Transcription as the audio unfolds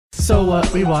So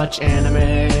what, we watch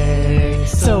anime.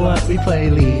 So what, we play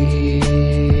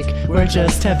League. We're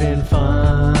just having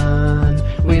fun.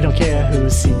 We don't care who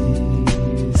sees.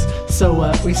 So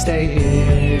what, we stay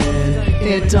in.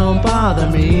 It don't bother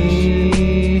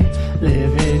me.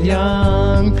 Living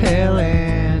young, pale,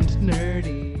 and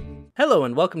nerdy. Hello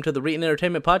and welcome to the Reetin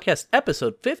Entertainment Podcast,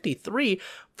 episode 53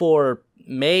 for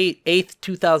May 8th,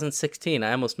 2016.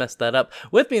 I almost messed that up.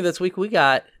 With me this week, we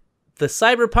got the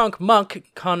Cyberpunk Monk,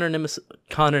 Connor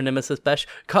Cyberpunk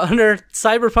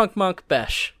Monk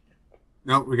Besh.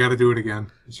 Nope, we gotta do it again.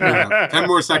 10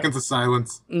 more seconds of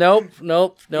silence. Nope.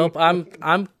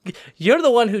 I'm. You're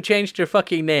the one who changed your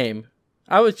fucking name.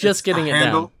 I was just getting it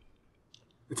handle. down.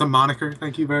 It's a moniker,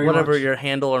 thank you very Whatever much. your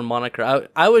handle or moniker.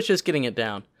 I was just getting it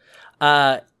down.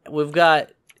 We've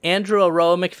got Andrew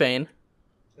Aroa McFain.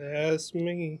 That's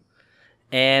me.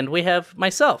 And we have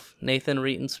myself, Nathan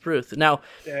Reetin Spruth. Now,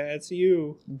 That's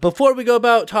you. before we go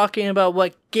about talking about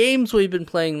what games we've been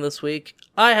playing this week,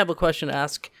 I have a question to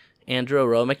ask Andrew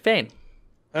Aroa McFain.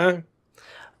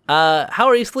 How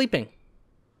are you sleeping?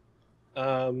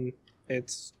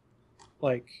 It's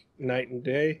like night and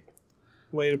day,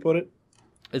 way to put it.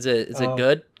 Is it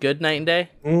good? Good night and day?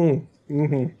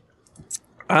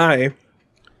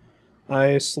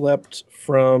 I slept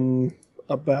from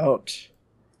about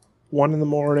 1 in the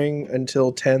morning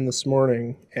until 10 this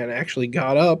morning, and actually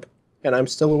got up, and I'm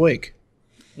still awake.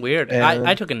 Weird. And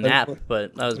I took a nap,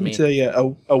 but that was Let me me. tell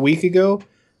you, a week ago,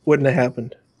 wouldn't have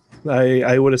happened.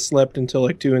 I would have slept until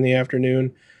like 2 in the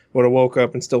afternoon, would have woke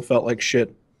up and still felt like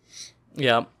shit.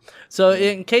 Yeah. So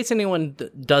in case anyone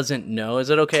doesn't know, is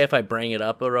it okay if I bring it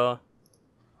up, Aroa?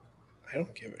 I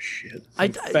don't give a shit.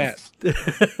 I'm fat.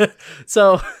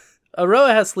 So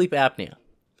Aroa has sleep apnea.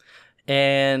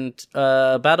 And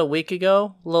about a week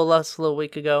ago, a little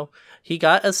week ago, he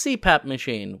got a CPAP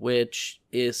machine, which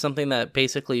is something that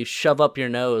basically you shove up your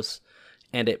nose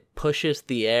and it pushes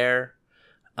the air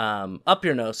up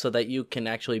your nose so that you can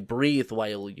actually breathe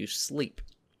while you sleep.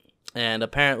 And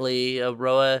apparently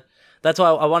Aroa, that's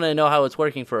why I want to know how it's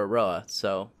working for Aroa.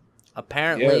 So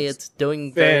apparently it's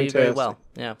doing very, very well.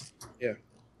 Yeah. Yeah.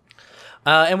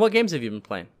 And what games have you been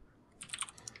playing?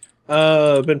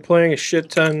 I've been playing a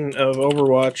shit ton of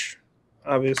Overwatch,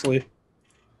 obviously,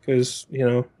 because,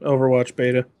 Overwatch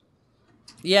beta.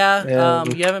 Yeah,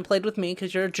 you haven't played with me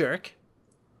because you're a jerk.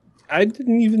 I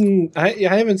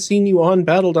haven't seen you on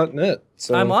Battle.net.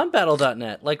 So. I'm on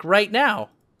Battle.net, like right now.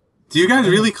 Do you guys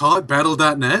really call it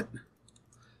Battle.net?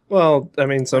 Well, I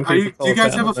mean, some people Do you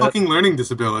guys have a Battle.net. fucking learning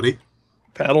disability?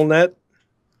 Battle.net?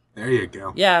 There you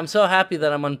go. Yeah, I'm so happy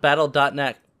that I'm on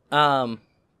Battle.net.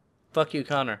 Fuck you,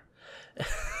 Connor.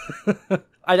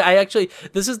 I actually,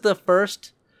 this is the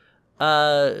first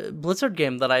Blizzard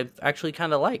game that I've actually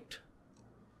kind of liked.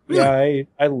 Yeah,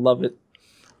 I love it.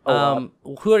 A lot.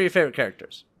 Who are your favorite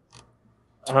characters?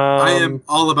 I am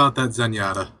all about that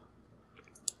Zenyatta.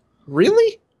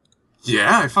 Really?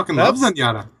 Yeah, I fucking love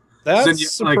Zenyatta.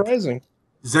 That's surprising.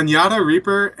 Zenyatta,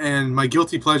 Reaper, and my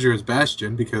guilty pleasure is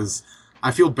Bastion because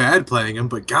I feel bad playing him,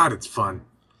 but God, it's fun.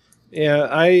 Yeah,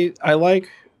 I like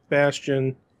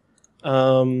Bastion.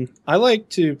 I like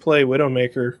to play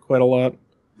Widowmaker quite a lot.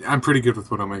 I'm pretty good with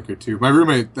Widowmaker too. My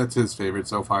roommate, that's his favorite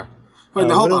so far. But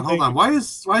no, hold on. Why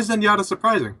is Zenyatta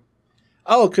surprising?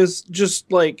 Oh, because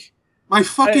just like my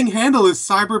fucking handle is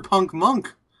Cyberpunk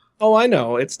Monk. Oh, I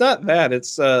know. It's not that.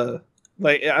 It's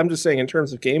like I'm just saying in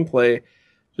terms of gameplay,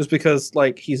 just because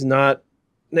like he's not.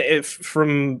 If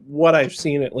from what I've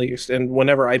seen at least, and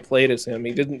whenever I played as him,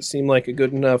 he didn't seem like a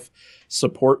good enough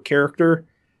support character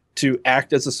to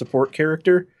act as a support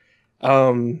character.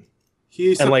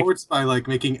 He supports by like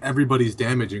making everybody's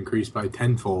damage increase by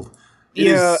tenfold. It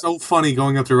Yeah. is so funny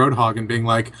going up to Roadhog and being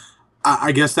like,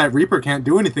 I guess that Reaper can't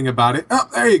do anything about it. Oh,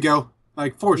 there you go.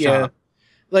 Like foreshadow.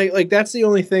 Like that's the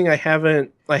only thing I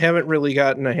haven't really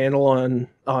gotten a handle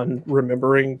on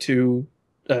remembering to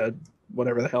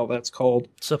whatever the hell that's called.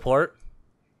 Support?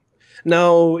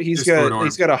 No, he's Discord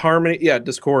orb. got a harmony. Yeah,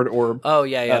 Discord orb. Oh,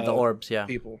 yeah, the orbs, yeah.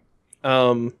 People.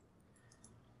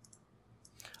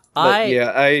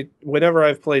 Whenever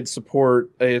I've played support,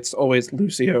 it's always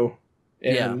Lucio.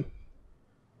 And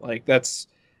like that's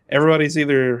everybody's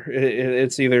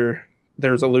it's either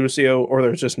there's a Lucio or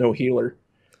there's just no healer.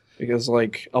 Because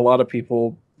like a lot of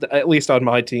people, at least on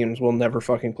my teams, will never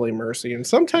fucking play Mercy. And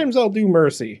sometimes I'll do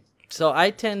Mercy. So I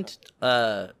tend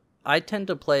to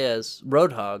play as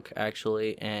Roadhog,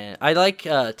 actually, and I like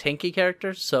tanky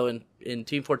characters. So in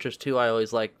Team Fortress 2, I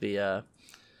always like the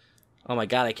oh my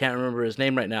god, I can't remember his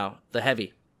name right now. The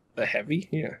Heavy. The Heavy?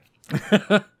 Yeah.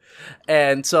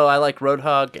 And so I like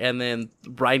Roadhog and then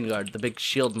Reinhardt, the big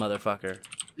shield motherfucker.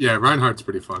 Yeah, Reinhardt's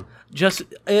pretty fun. Just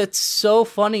it's so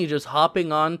funny just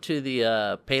hopping onto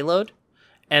the payload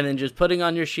and then just putting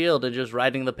on your shield and just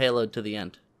riding the payload to the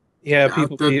end. Yeah,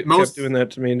 people kept doing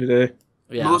that to me today.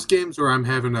 Yeah. Most games where I'm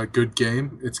having a good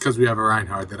game, it's because we have a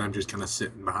Reinhardt that I'm just kind of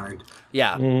sitting behind.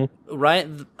 Yeah, right.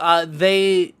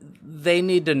 They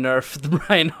need to nerf the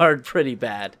Reinhardt pretty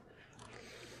bad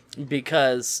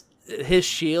because his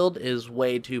shield is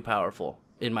way too powerful,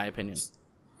 in my opinion.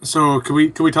 So can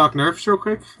we talk nerfs real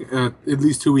quick? At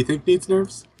least who we think needs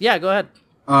nerfs. Yeah, go ahead.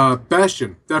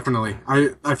 Bastion, definitely.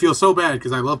 I feel so bad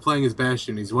because I love playing as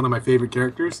Bastion. He's one of my favorite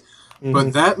characters,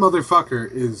 but that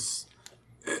motherfucker is.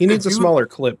 He needs a smaller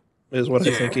clip, is what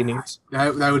I think he needs.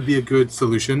 That would be a good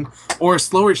solution. Or a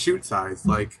slower shoot size,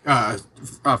 like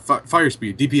fire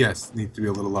speed, DPS needs to be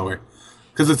a little lower.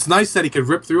 Because it's nice that he could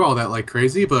rip through all that like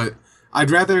crazy, but I'd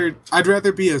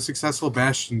rather be a successful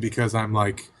Bastion because I'm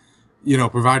like,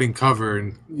 providing cover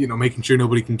and making sure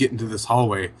nobody can get into this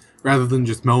hallway, rather than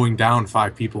just mowing down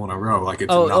 5 people in a row like it's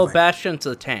nothing. Bastion's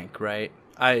a tank, right?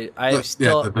 I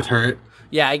still the turret.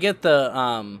 Yeah, I get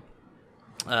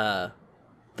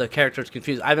the character's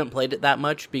confused. I haven't played it that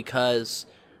much because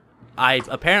I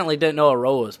apparently didn't know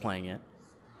Aroa was playing it.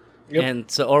 Yep.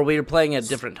 And so, or we were playing at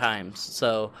different times.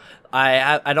 So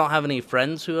I don't have any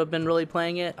friends who have been really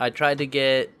playing it. I tried to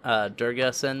get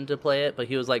Durgasen to play it, but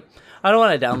he was like, I don't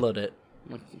want to download it.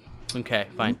 I'm like, okay,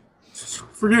 fine.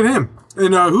 Forget him.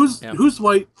 And who's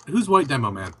white demo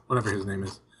man, whatever his name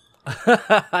is.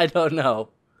 I don't know.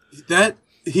 That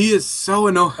he is so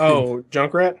annoying. Oh,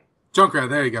 Junkrat.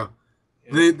 There you go.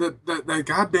 That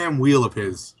goddamn wheel of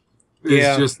his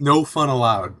is just no fun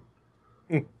allowed.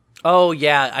 Oh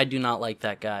yeah, I do not like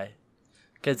that guy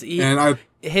because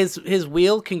his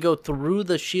wheel can go through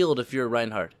the shield if you're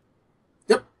Reinhardt.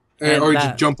 Yep, or you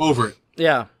just jump over it.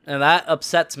 Yeah, and that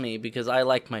upsets me because I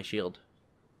like my shield.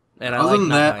 And other than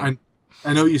that,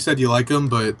 I know you said you like him,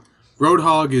 but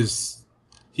Roadhog is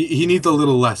he needs a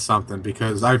little less something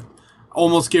because I've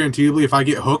almost guaranteedly if I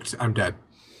get hooked, I'm dead.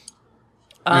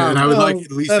 And I would like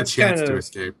at least a chance to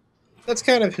escape. That's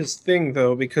kind of his thing,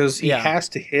 though, because he has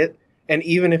to hit, and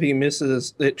even if he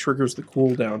misses, it triggers the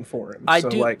cooldown for him. I'm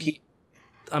sorry.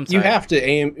 You have to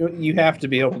aim. You have to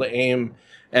be able to aim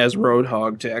as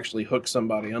Roadhog to actually hook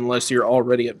somebody, unless you're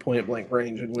already at point blank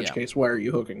range. In which case, why are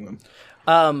you hooking them?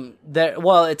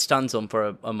 It stuns them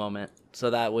for a moment,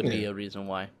 so that would be a reason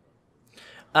why.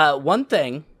 One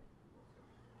thing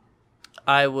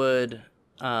I would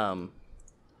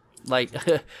like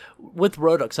with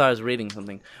Roadhog. So I was reading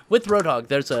something with Roadhog.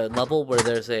 There's a level where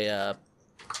there's a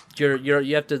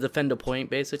you have to defend a point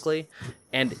basically,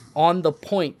 and on the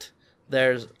point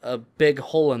there's a big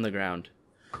hole in the ground,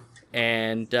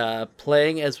 and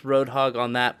playing as Roadhog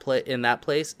on in that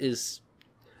place is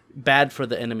bad for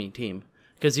the enemy team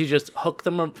because you just hook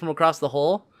them from across the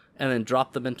hole and then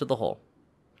drop them into the hole.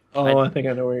 Oh, I think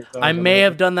I know where you're going. I may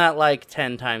have done that like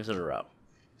 10 times in a row,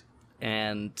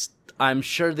 and I'm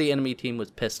sure the enemy team was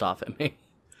pissed off at me.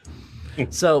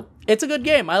 So it's a good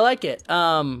game. I like it.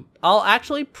 I'll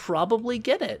actually probably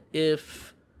get it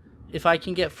if I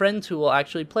can get friends who will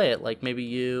actually play it, like maybe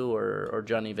you or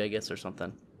Johnny Vegas or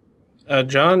something.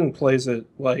 John plays it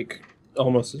like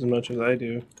almost as much as I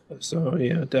do. So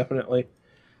yeah, definitely.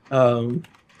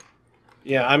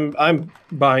 Yeah, I'm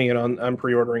buying it on. I'm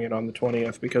pre-ordering it on the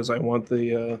 20th because I want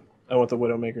the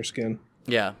Widowmaker skin.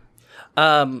 Yeah.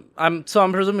 I'm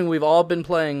presuming we've all been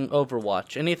playing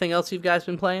Overwatch. Anything else you guys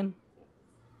been playing?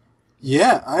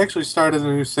 Yeah, I actually started a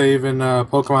new save in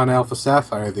Pokemon Alpha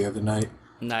Sapphire the other night.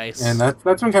 Nice. And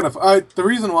that's been kind of... the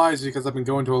reason why is because I've been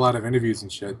going to a lot of interviews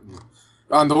and shit. And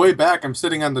on the way back, I'm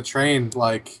sitting on the train,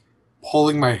 like,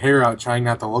 pulling my hair out, trying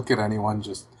not to look at anyone,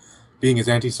 just being as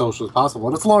antisocial as possible.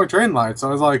 And it's a long train line, so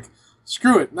I was like,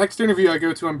 screw it. Next interview I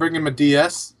go to, I'm bringing my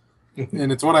DS,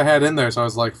 and it's what I had in there, so I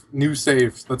was like, new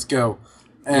save, let's go.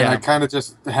 And I kind of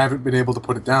just haven't been able to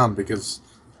put it down because...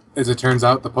 as it turns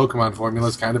out, the Pokemon formula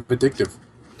is kind of addictive.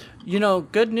 You know,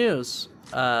 good news.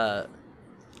 I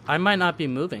might not be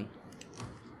moving.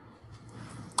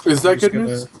 Is that good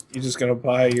news? You just gonna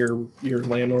buy your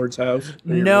landlord's house?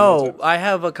 No, I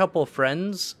have a couple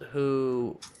friends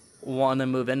who want to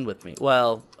move in with me.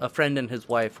 Well, a friend and his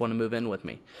wife want to move in with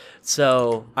me.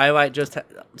 So I might just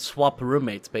swap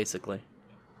roommates, basically,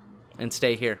 and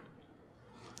stay here.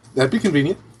 That'd be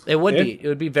convenient. It would be. It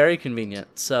would be very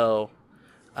convenient. So...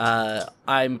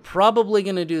 I'm probably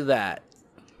gonna do that.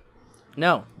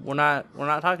 No, we're not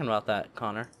talking about that,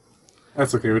 Connor.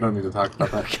 That's okay. We don't need to talk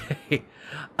about that. Okay.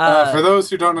 For those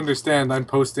who don't understand, I'm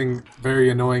posting very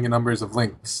annoying numbers of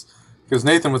links because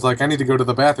Nathan was like, "I need to go to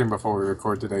the bathroom before we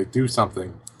record today. Do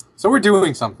something." So we're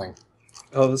doing something.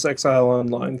 Oh, this Exile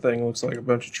Online thing looks like a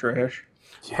bunch of trash.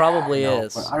 Yeah, Probably I know,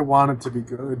 is. But I want it to be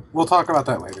good. We'll talk about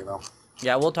that later, though.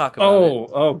 Yeah, we'll talk about it.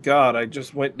 Oh God! I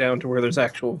just went down to where there's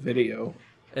actual video.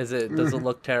 Does it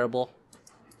look terrible?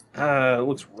 It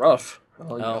looks rough.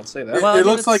 I'll say that. Well, I It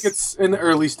mean, looks like it's in the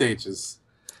early stages.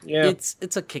 Yeah.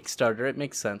 It's a Kickstarter. It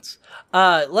makes sense.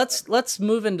 Let's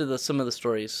move into some of the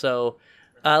stories. So,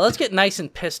 let's get nice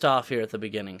and pissed off here at the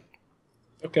beginning,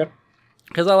 Okay.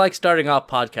 because I like starting off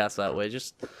podcasts that way.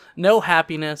 Just no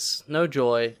happiness, no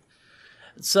joy.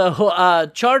 So,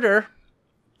 Charter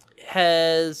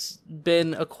has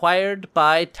been acquired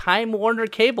by Time Warner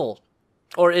Cable,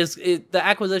 or the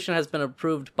acquisition has been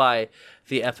approved by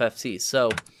the FFC. So,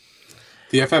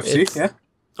 The FFC, It's- yeah.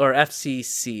 or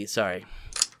FCC, sorry.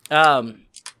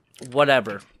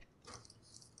 Whatever.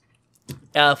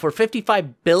 For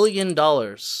 $55 billion,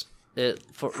 that's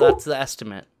the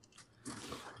estimate.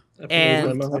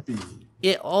 And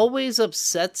it always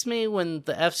upsets me when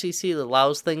the FCC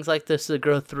allows things like this to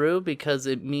go through, because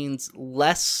it means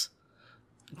less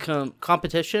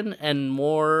competition and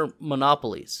more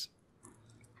monopolies.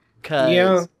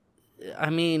 Yeah. I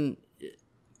mean,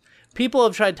 people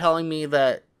have tried telling me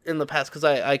that in the past, because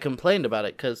I complained about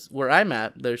it, because where I'm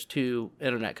at, there's two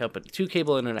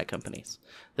cable internet companies.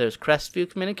 There's Crestview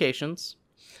Communications,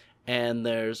 and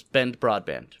there's Bend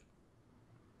Broadband.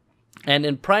 And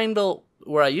in Prineville,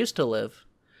 where I used to live,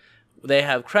 they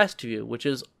have Crestview, which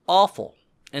is awful.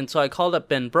 And so I called up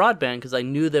Bend Broadband because I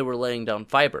knew they were laying down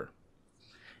fiber.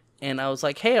 And I was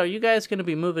like, hey, are you guys going to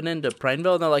be moving into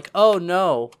Prineville? And they're like, oh,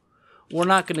 no, we're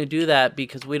not going to do that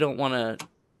because we don't want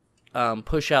to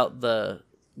push out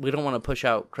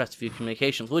Crestview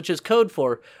Communications, which is code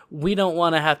for we don't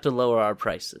want to have to lower our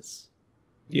prices.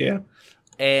 Yeah.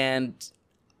 And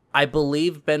I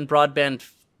believe Bend Broadband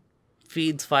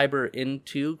feeds fiber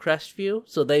into Crestview,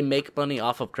 so they make money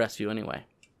off of Crestview anyway.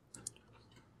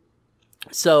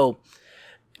 So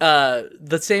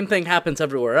the same thing happens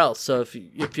everywhere else. So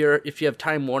if you have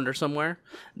Time Warner somewhere,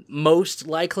 most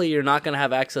likely you're not going to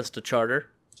have access to Charter,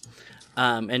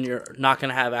 and you're not going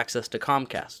to have access to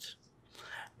Comcast.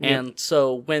 Yep. And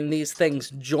so when these things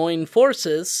join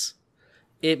forces,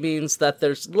 it means that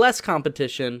there's less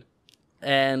competition,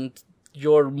 and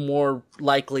you're more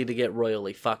likely to get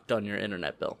royally fucked on your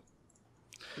internet bill.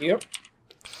 Yep.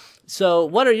 So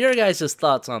what are your guys'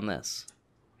 thoughts on this?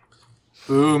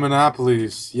 Boo,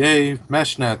 monopolies. Yay,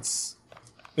 mesh nets.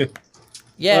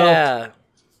 Yeah.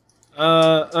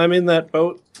 I'm in that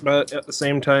boat, but at the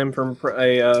same time, from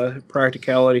a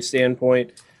practicality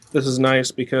standpoint, this is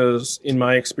nice because, in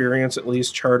my experience, at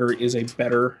least, Charter is a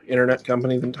better internet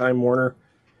company than Time Warner.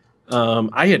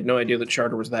 I had no idea that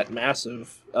Charter was that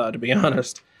massive, to be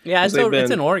honest. Yeah, it's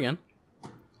in Oregon.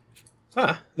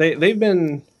 They've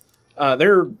been...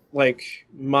 they're like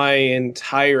my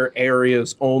entire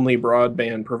area's only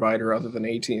broadband provider other than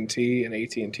AT&T, and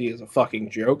AT&T is a fucking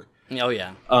joke. Oh,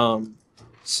 yeah.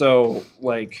 So,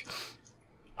 like,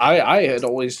 I had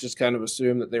always just kind of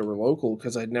assumed that they were local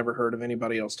because I'd never heard of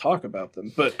anybody else talk about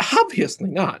them, but obviously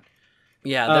not.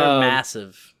 Yeah, they're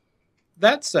massive.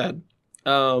 That said,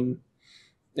 and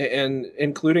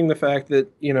including the fact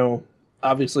that,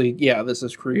 obviously, yeah, this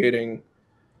is creating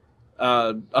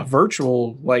a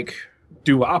virtual, like,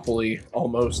 duopoly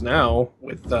almost now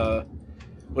with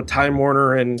Time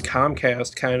Warner and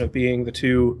Comcast kind of being the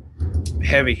two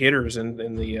heavy hitters in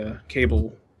the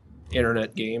cable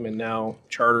internet game, and now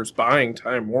Charter's buying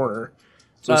Time Warner.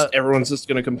 So everyone's just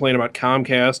going to complain about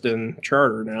Comcast and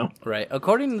Charter now. Right.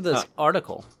 According to this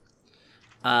article,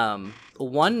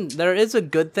 there is a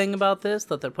good thing about this,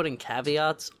 that they're putting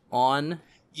caveats on.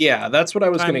 Yeah, that's what I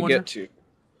was going to get to.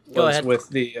 Go ahead. With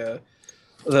the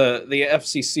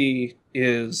FCC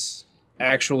is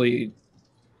actually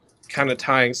kind of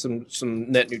tying some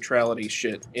net neutrality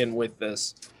shit in with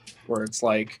this, where it's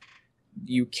like,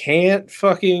 you can't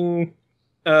fucking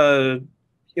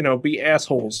be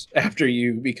assholes after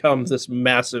you become this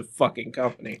massive fucking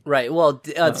company. Right. Well,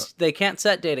 they can't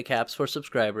set data caps for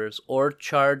subscribers or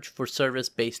charge for service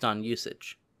based on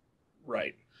usage.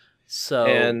 Right. So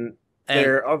and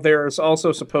there's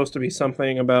also supposed to be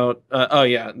something about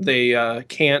they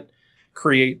can't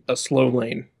create a slow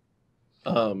lane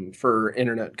for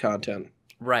internet content.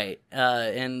 Right.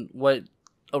 And what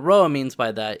Aroa means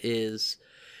by that is,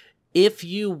 if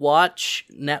you watch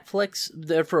Netflix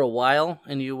there for a while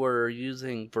and you were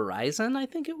using Verizon, I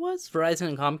think it was Verizon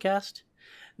and Comcast.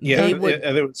 Yeah, it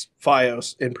was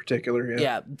Fios in particular.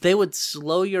 Yeah, they would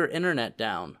slow your internet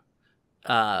down,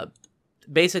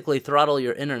 basically throttle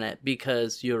your internet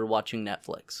because you're watching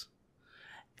Netflix.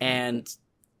 And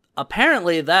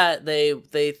apparently that they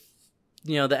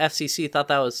the FCC thought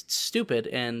that was stupid,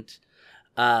 and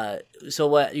so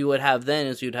what you would have then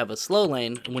is you'd have a slow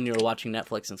lane when you were watching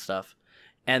Netflix and stuff,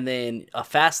 and then a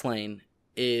fast lane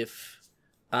if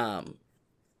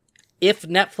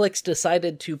Netflix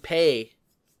decided to pay,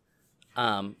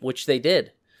 which they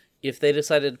did, if they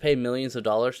decided to pay millions of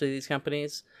dollars to these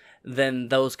companies, then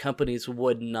those companies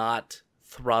would not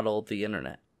throttle the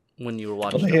internet when you were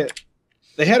watching. Well,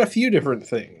 they had a few different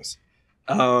things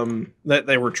that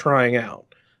they were trying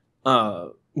out.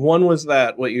 One was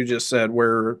that what you just said,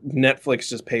 where Netflix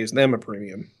just pays them a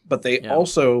premium, but they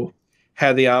also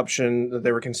had the option that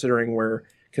they were considering where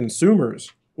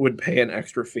consumers would pay an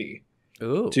extra fee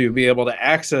to be able to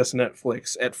access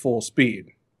Netflix at full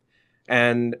speed.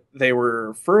 And they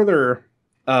were further,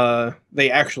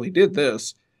 they actually did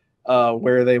this,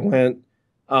 where they went,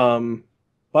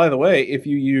 by the way, if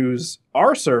you use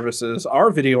our services,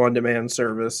 our video on demand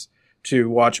service to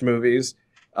watch movies,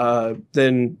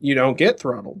 then you don't get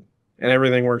throttled and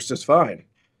everything works just fine.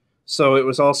 So it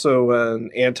was also an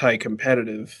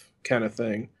anti-competitive kind of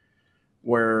thing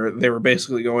where they were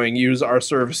basically going, use our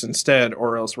service instead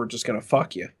or else we're just going to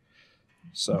fuck you.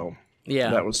 So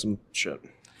that was some shit.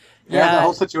 Yeah, the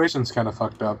whole situation's kind of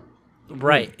fucked up.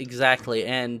 Right, exactly.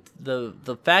 And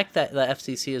the fact that the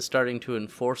FCC is starting to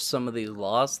enforce some of these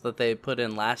laws that they put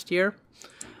in last year,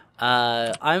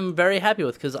 I'm very happy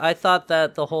with, because I thought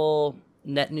that the whole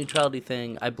net neutrality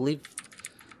thing, I believe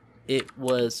it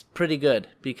was pretty good,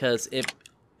 because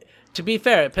to be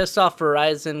fair, it pissed off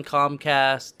Verizon,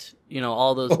 Comcast,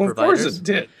 all those providers. Of course it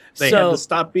did. They had to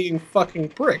stop being fucking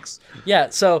pricks. Yeah,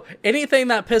 so anything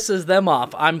that pisses them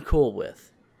off, I'm cool with.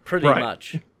 Pretty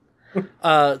much.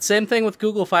 Same thing with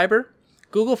Google Fiber.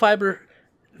 Google Fiber,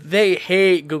 they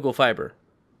hate Google Fiber.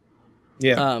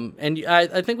 Yeah. And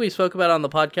I think we spoke about it on the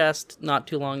podcast not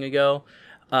too long ago,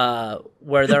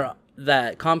 where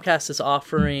that Comcast is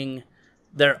offering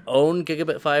their own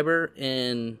gigabit fiber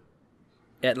in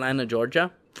Atlanta,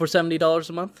 Georgia, for $70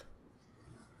 a month.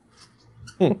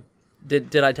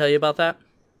 Did I tell you about that?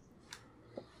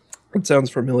 It sounds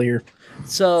familiar.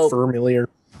 Familiar.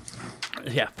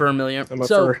 Yeah, familiar.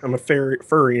 I'm a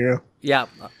furry,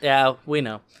 Yeah, we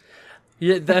know.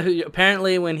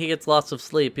 Apparently, when he gets lots of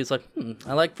sleep, he's like,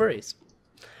 I like furries.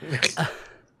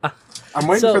 I'm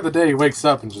waiting for the day he wakes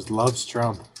up and just loves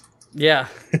Trump. Yeah.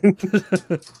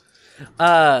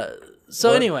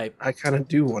 Anyway. I kind of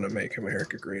do want to make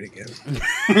America great again.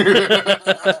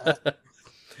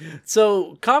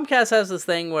 So Comcast has this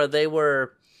thing where they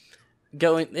were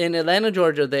going in Atlanta,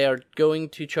 Georgia. They are going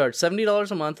to charge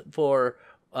 $70 a month for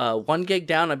 1 gig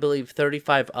down, I believe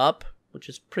 35 up, which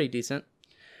is pretty decent,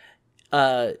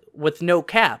 with no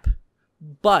cap.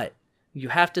 But you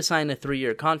have to sign a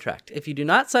 3-year contract. If you do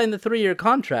not sign the 3-year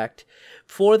contract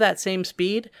for that same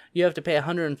speed, you have to pay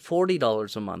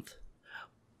 $140 a month.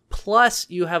 Plus,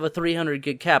 you have a 300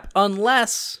 gig cap,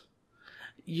 unless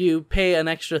you pay an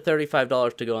extra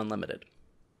 $35 to go unlimited.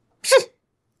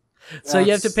 So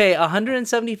you have to pay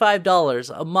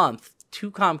 $175 a month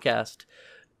to Comcast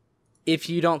if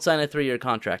you don't sign a 3-year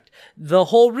contract. The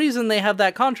whole reason they have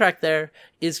that contract there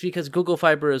is because Google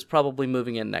Fiber is probably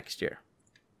moving in next year.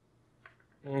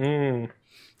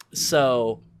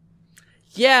 So,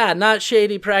 yeah, not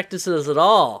shady practices at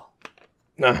all.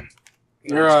 Nah.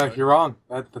 You're wrong.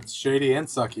 That's shady and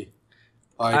sucky.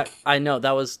 I know,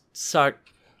 that was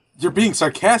You're being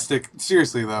sarcastic.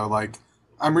 Seriously, though,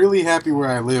 I'm really happy where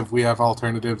I live. We have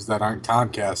alternatives that aren't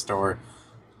Comcast or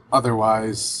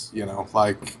otherwise,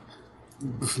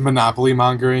 monopoly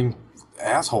mongering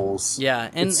assholes. Yeah,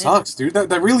 and it sucks, dude.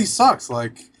 That really sucks.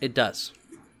 It does.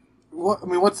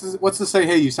 What's to say?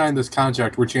 Hey, you signed this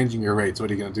contract. We're changing your rates. What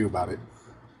are you going to do about it?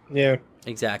 Yeah,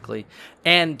 exactly.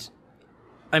 And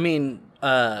I mean,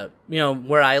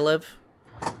 where I live,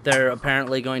 they're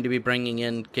apparently going to be bringing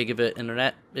in gigabit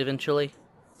internet eventually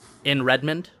in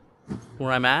Redmond,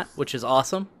 where I'm at, which is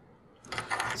awesome.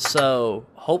 So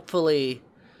hopefully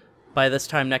by this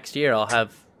time next year, I'll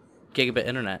have gigabit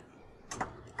internet,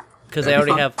 because they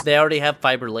already have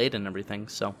fiber laid and everything.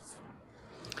 So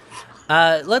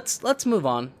let's move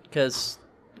on, because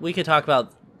we could talk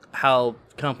about how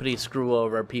companies screw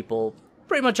over people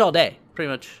pretty much all day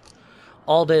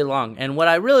long. And what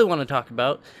I really want to talk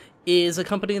about is a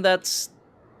company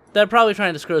they're probably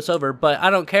trying to screw us over, but I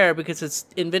don't care, because it's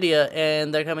NVIDIA,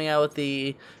 and they're coming out with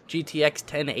the GTX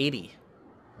 1080.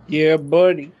 Yeah,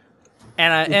 buddy.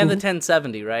 And the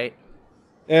 1070, right?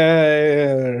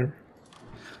 You're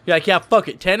like, yeah, fuck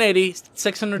it. 1080,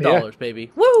 $600,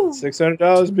 baby. Woo!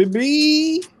 $600,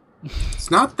 baby! It's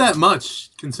not that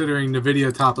much, considering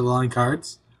NVIDIA top-of-the-line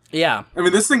cards. Yeah. I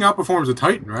mean, this thing outperforms a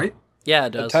Titan, right? Yeah,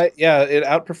 it does. It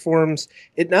outperforms.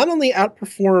 It not only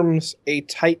outperforms a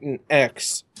Titan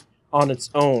X on its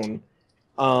own,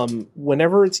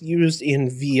 whenever it's used in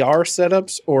VR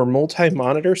setups or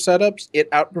multi-monitor setups, it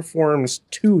outperforms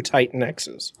 2 Titan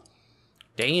X's.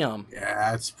 Damn.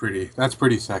 Yeah, that's pretty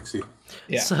sexy.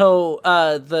 Yeah. So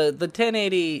the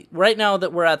 1080 right now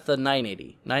that we're at the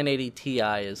 980 Ti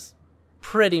is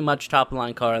pretty much top of the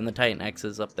line car, and the Titan X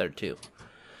is up there too.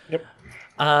 Yep.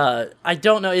 I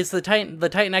don't know. Is the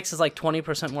Titan X is like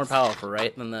 20% more powerful,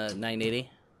 right, than the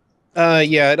 980?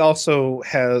 Yeah. It also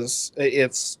has.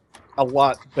 It's a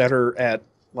lot better at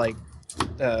like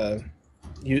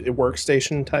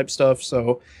workstation type stuff.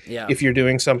 So Yeah. if you're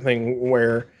doing something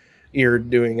where you're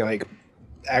doing like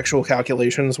actual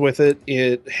calculations with it,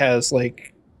 it has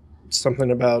like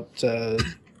something about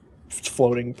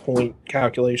floating point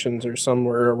calculations or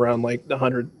somewhere around like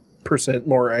 100%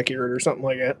 more accurate or something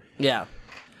like that. Yeah.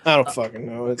 I don't fucking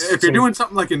know. If you're doing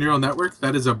something like a neural network,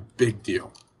 that is a big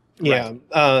deal. Yeah.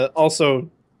 Also,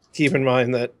 keep in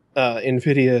mind that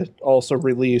NVIDIA also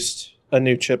released a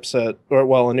new chipset,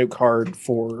 a new card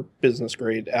for business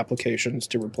grade applications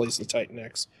to replace the Titan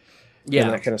X. Yeah.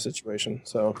 In that kind of situation.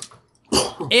 So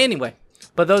Anyway,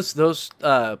 but those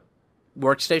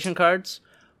workstation cards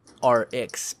are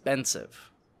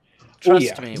expensive.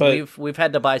 Trust me, we've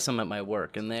had to buy some at my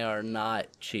work, and they are not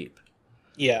cheap.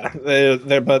 yeah,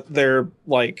 they're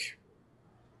like,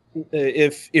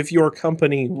 if your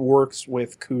company works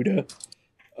with CUDA,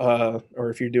 or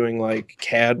if you're doing like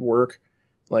CAD work,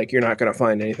 like you're not going to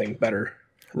find anything better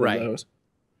than Right. those.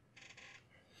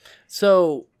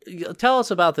 So tell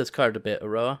us about this card a bit,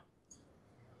 Aroa.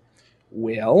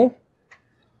 Well,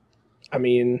 I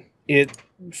mean,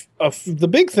 the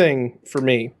big thing for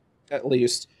me, at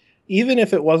least, even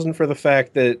if it wasn't for the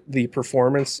fact that the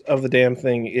performance of the damn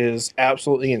thing is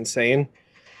absolutely insane,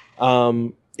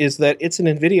 is that it's an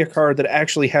NVIDIA card that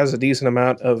actually has a decent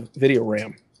amount of video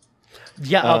RAM.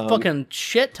 Yeah, a fucking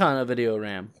shit ton of video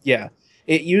RAM. Yeah.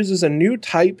 It uses a new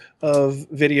type of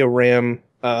video RAM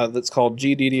that's called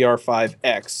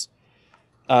GDDR5X.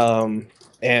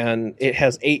 And it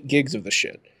has 8 gigs of the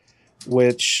shit,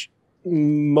 which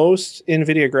most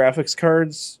NVIDIA graphics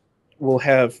cards will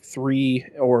have 3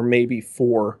 or maybe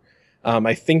 4.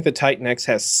 I think the Titan X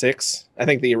has 6. I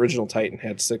think the original Titan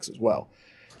had 6 as well.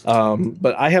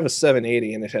 But I have a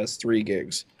 780 and it has 3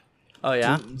 gigs. Oh,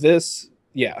 yeah?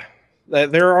 Yeah.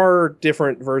 There are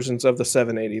different versions of the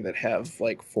 780 that have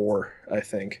like 4, I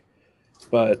think.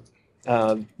 But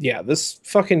yeah, this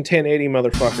fucking 1080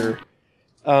 motherfucker.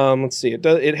 Let's see.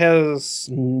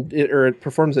 It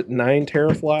performs at 9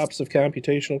 teraflops of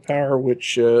computational power,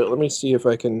 which let me see if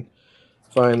I can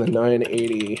find the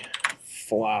 980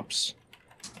 flops.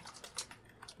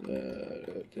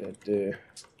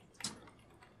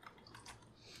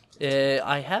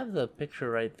 I have the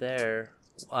picture right there,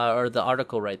 or the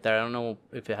article right there. I don't know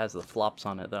if it has the flops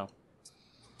on it, though.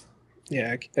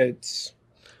 Yeah, it's...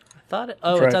 I thought it...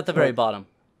 Oh, it's at the very bottom.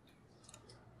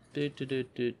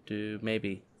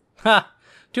 Maybe. Ha!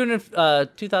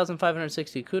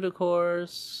 2,560 CUDA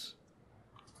cores.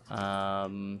 Yeah,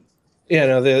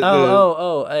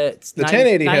 no, it's the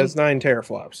 1080 has 9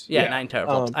 teraflops. Yeah, 9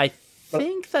 teraflops. I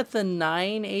think that the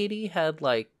 980 had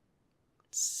like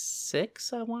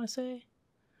 6, I want to say.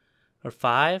 Or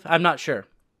 5? I'm not sure.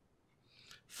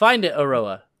 Find it,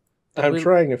 Aroa. I'm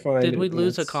trying to find it. Did we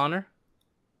lose a Connor?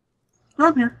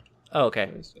 I'm here. Oh,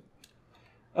 okay.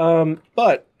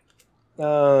 But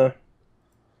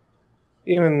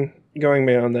even going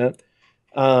beyond that,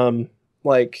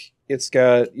 like it's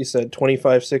got, you said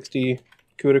 2560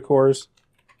 CUDA cores.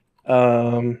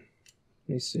 Let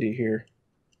me see here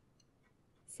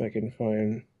if I can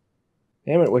find.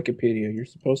 Damn it, Wikipedia! You're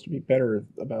supposed to be better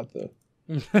about the.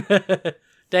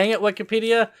 Dang it,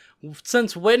 Wikipedia!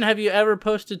 Since when have you ever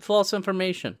posted false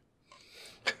information?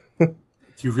 Do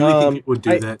you really think people would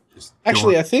do that?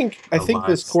 Actually, I think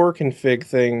this core config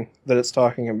thing that it's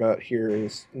talking about here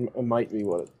might be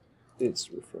what it's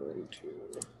referring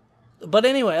to. But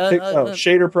anyway,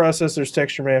 shader processors,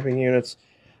 texture mapping units.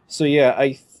 So yeah,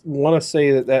 I want to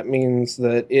say that means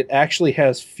that it actually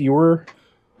has fewer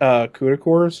CUDA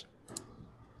cores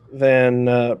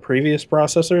than previous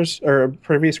processors or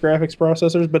previous graphics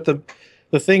processors. But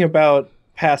the thing about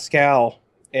Pascal,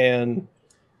 and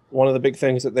one of the big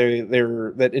things that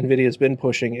that NVIDIA has been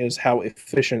pushing is how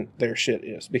efficient their shit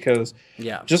is, because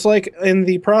just like in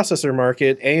the processor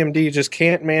market, AMD just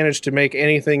can't manage to make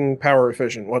anything power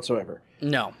efficient whatsoever.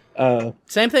 No.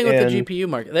 Same thing with the GPU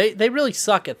market. They really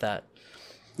suck at that.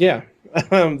 Yeah.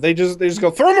 They just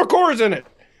go, throw more cores in it.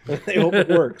 They hope it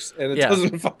works, and it Yeah.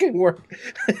 doesn't fucking work.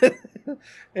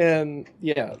 And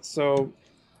yeah, so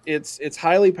it's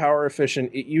highly power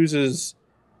efficient. It uses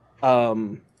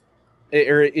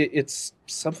it's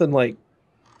something like,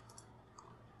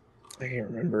 I can't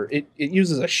remember. It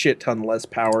uses a shit ton less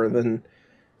power than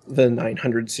the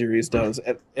 900 series does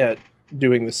at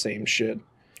doing the same shit.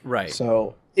 Right.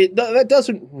 So that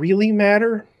doesn't really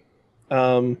matter,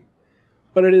 but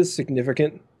it is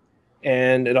significant,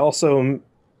 and it also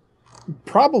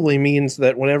probably means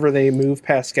that whenever they move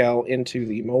Pascal into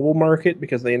the mobile market,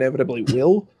 because they inevitably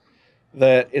will,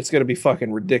 that it's going to be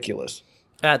fucking ridiculous.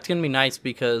 Yeah, it's gonna be nice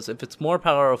because if it's more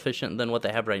power efficient than what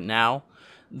they have right now,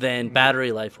 then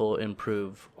battery life will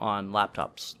improve on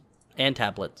laptops and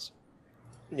tablets.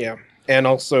 Yeah, and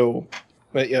also,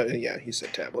 but yeah, he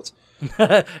said tablets.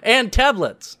 And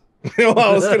tablets. Well,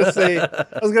 I was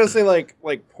gonna say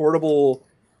like portable,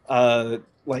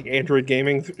 like Android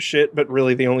gaming shit, but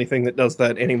really the only thing that does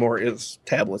that anymore is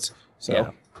tablets. So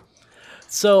Yeah.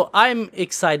 So I'm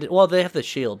excited. Well, they have the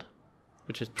Shield,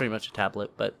 which is pretty much a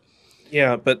tablet, but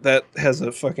yeah, but that has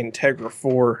a fucking Tegra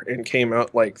 4 and came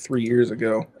out like 3 years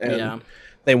ago, and yeah.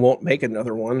 they won't make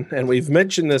another one. And we've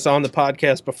mentioned this on the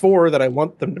podcast before that I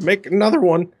want them to make another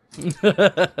one.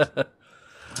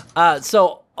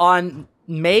 So on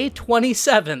May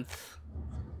 27th,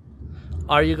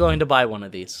 are you going to buy one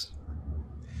of these?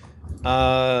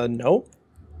 No,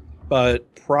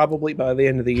 but probably by the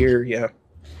end of the year, yeah.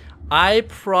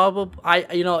 If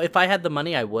I had the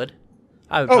money, I would.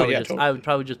 I would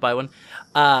probably just buy one.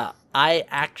 I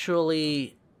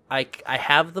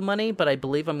have the money, but I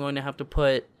believe I'm going to have to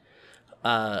put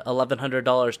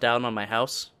 $1,100 down on my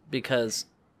house because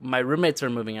my roommates are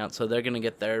moving out, so they're going to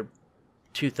get their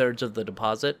 2/3 of the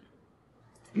deposit.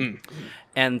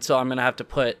 And so I'm going to have to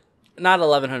put not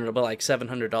 $1,100, but like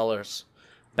 $700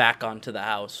 back onto the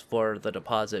house for the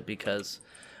deposit because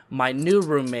my new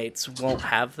roommates won't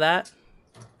have that.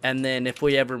 And then if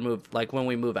we ever move, like when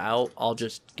we move out, I'll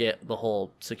just get the whole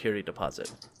security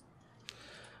deposit.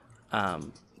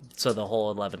 So the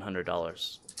whole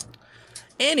 $1,100.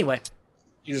 Anyway,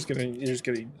 You're just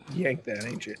gonna yank that,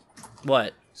 ain't you?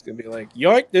 what? It's gonna be like,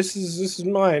 yoink, this is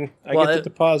mine. I Well, get the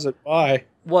deposit. Bye.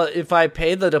 Well, if I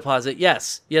pay the deposit,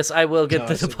 yes, I will get No,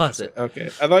 the I see what you're deposit. saying. Okay,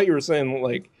 I thought you were saying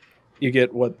like you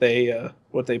get what they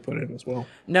put in as well.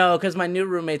 No, because my new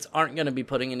roommates aren't going to be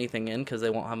putting anything in because they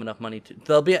won't have enough money to.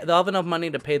 They'll have enough money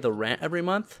to pay the rent every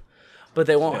month, but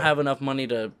they won't have enough money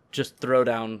to just throw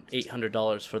down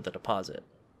 $800 for the deposit,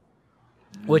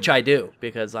 which I do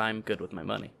because I'm good with my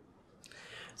money.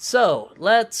 So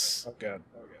let's. Oh god.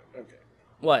 Okay.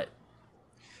 What?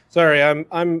 Sorry, I'm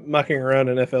mucking around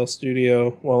in FL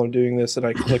Studio while I'm doing this, and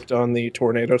I clicked on the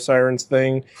Tornado Sirens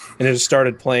thing, and it just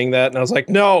started playing that, and I was like,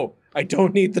 no, I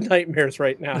don't need the nightmares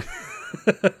right now.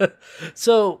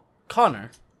 So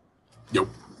Connor, Yep.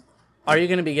 are you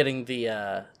going to be getting the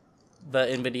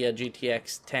NVIDIA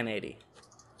GTX 1080?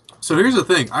 So here's the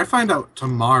thing. I find out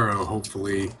tomorrow,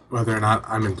 hopefully, whether or not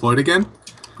I'm employed again.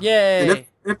 Yay! And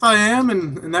if I am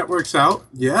and that works out,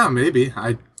 yeah, maybe.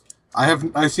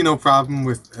 I see no problem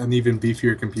with an even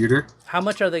beefier computer. How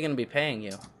much are they going to be paying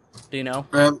you? Do you know?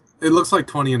 It looks like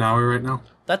 20 an hour right now.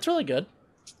 That's really good.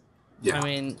 Yeah. I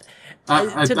mean,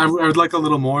 I would like a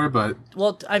little more, but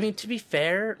well, I mean, to be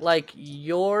fair, like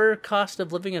your cost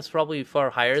of living is probably far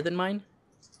higher than mine.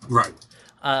 right.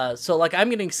 So like I'm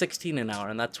getting 16 an hour,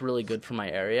 and that's really good for my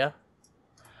area.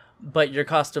 But your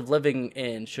cost of living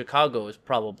in Chicago is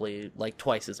probably like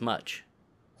twice as much.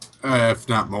 If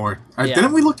not more. Yeah.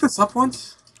 Didn't we look this up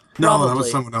once? No, that Probably.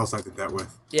 was someone else I did that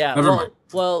with. Yeah. Never mind.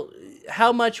 Well,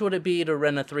 how much would it be to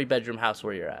rent a 3-bedroom house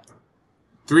where you're at?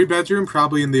 3-bedroom,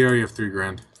 probably in the area of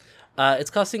 $3,000.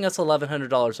 It's costing us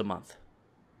 $1,100 a month.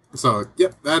 So,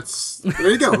 yep, there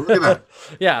you go. Look at that.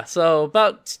 Yeah, so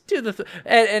about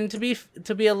and to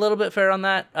be a little bit fair on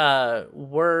that,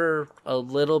 we're a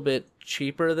little bit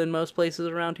cheaper than most places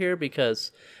around here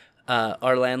because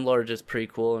our landlord is pretty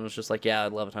cool and was just like, yeah,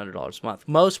 $1,100 a month.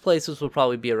 Most places would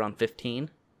probably be around 15.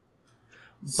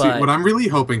 See, what I'm really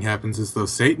hoping happens is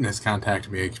those Satanists contact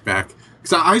me back.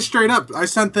 Because I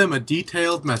sent them a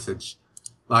detailed message.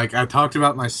 Like, I talked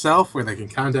about myself, where they can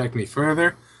contact me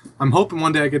further. I'm hoping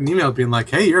one day I get an email being like,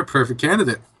 hey, you're a perfect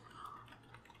candidate.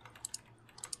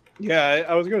 Yeah,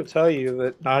 I was going to tell you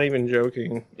that, not even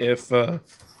joking, if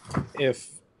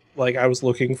like I was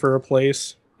looking for a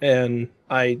place and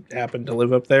I happened to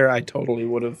live up there, I totally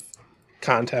would have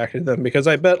contacted them, because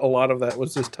I bet a lot of that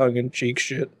was just tongue-in-cheek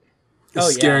shit.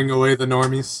 Scaring away the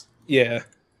normies. Yeah.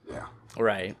 Yeah.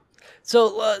 Right.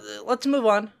 So let's move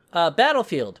on.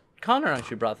 Battlefield Connor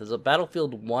actually brought this up.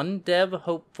 Battlefield 1 dev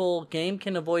hopeful game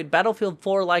can avoid Battlefield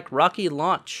 4 like rocky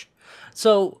launch.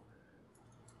 So,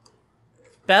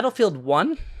 Battlefield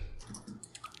 1?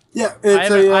 Yeah, I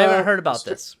haven't heard about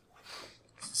this.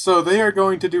 So they are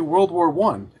going to do World War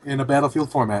One in a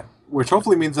Battlefield format, which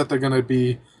hopefully means that they're going to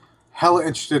be hella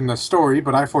interested in the story,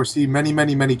 but I foresee many,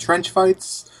 many, many trench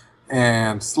fights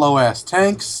and slow-ass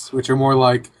tanks, which are more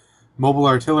like mobile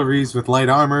artilleries with light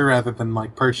armor rather than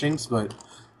like Pershings, but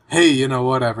hey, you know,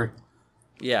 whatever.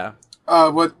 Yeah.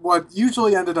 What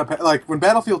usually ended up, like, when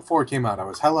Battlefield 4 came out, I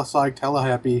was hella psyched, hella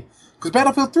happy, because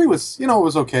Battlefield 3 was, you know, it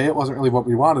was okay. It wasn't really what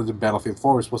we wanted, and Battlefield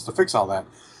 4 was supposed to fix all that.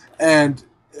 And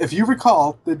if you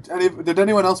recall, did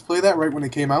anyone else play that right when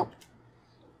it came out?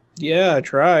 Yeah, I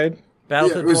tried.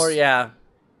 Battlefield 4, yeah.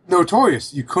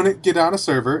 Notorious. You couldn't get on a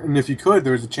server, and if you could,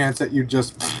 there was a chance that you'd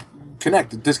just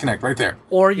disconnect right there.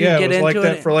 Or you Yeah, get it was into like it,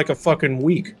 that for like a fucking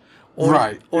week.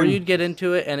 Right. Or you'd get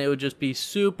into it and it would just be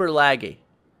super laggy.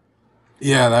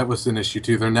 Yeah, that was an issue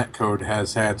too. Their netcode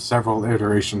has had several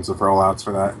iterations of rollouts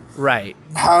for that. Right.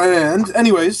 And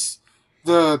anyways,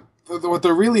 what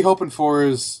they're really hoping for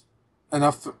is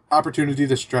enough opportunity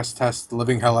to stress test the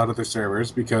living hell out of their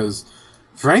servers, because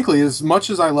frankly, as much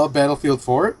as I love Battlefield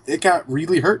 4, it got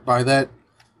really hurt by that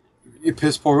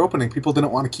piss poor opening. People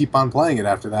didn't want to keep on playing it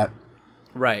after that.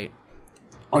 Right.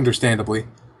 Understandably.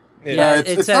 Yeah,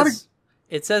 it's not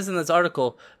it says in this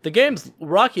article, the game's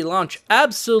rocky launch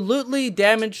absolutely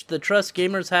damaged the trust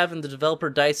gamers have in the developer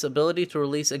DICE ability to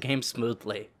release a game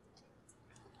smoothly.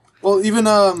 Well, even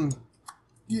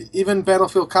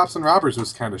Battlefield Cops and Robbers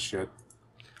was kind of shit.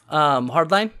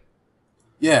 Hardline?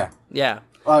 Yeah. Yeah.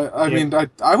 I mean,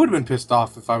 I would have been pissed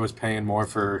off if I was paying more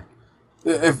for...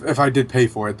 If I did pay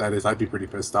for it, that is, I'd be pretty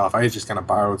pissed off. I just kind of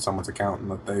borrowed someone's account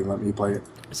and they let me play it.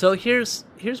 So here's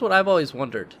what I've always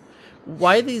wondered.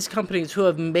 Why these companies who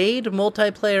have made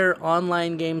multiplayer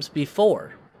online games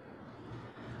before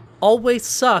always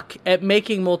suck at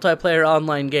making multiplayer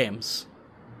online games.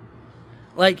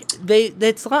 Like,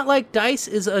 it's not like DICE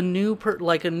is a new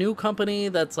company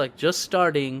that's like just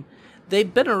starting.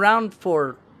 They've been around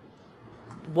for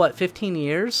what, 15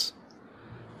 years?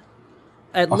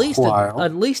 At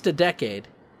least a decade.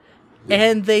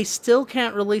 And they still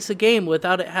can't release a game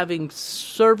without it having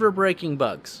server breaking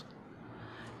bugs.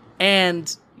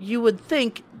 And you would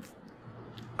think,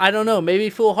 I don't know,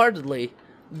 maybe foolhardily,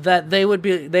 that they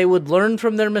would learn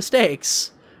from their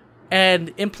mistakes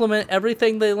and implement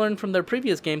everything they learned from their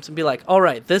previous games and be like, all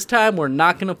right, this time we're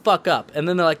not going to fuck up. And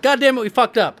then they're like, God damn it, we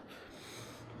fucked up.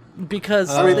 Because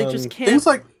they just can't. Things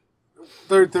like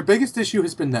their biggest issue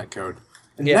has been netcode.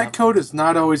 And netcode is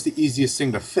not always the easiest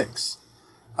thing to fix.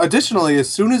 Additionally, as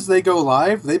soon as they go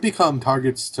live, they become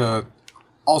targets to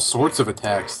all sorts of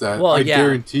attacks that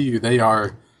guarantee you they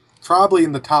are probably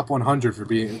in the top 100 for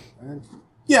being...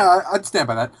 Yeah, I'd stand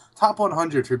by that. Top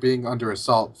 100 for being under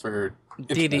assault for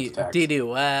internet attacks.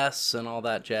 DDoS and all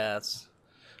that jazz.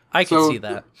 I can see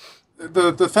that.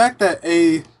 The fact that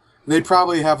they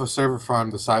probably have a server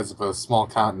farm the size of a small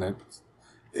continent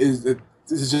is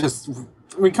just...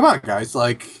 I mean, come on, guys.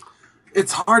 Like,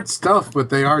 it's hard stuff, but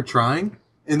they are trying.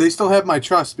 And they still have my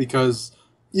trust because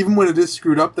even when it is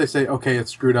screwed up, they say, okay,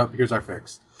 it's screwed up, here's our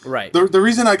fix. Right. The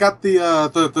reason I got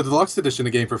the deluxe edition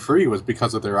of the game for free was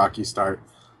because of their Rocky Start,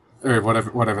 or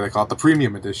whatever they call it, the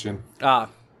premium edition.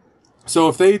 So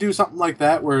if they do something like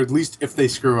that, where at least if they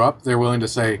screw up, they're willing to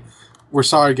say, we're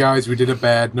sorry guys, we did it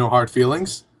bad, no hard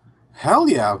feelings, hell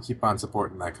yeah, I'll keep on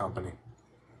supporting that company.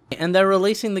 And they're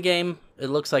releasing the game, it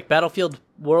looks like Battlefield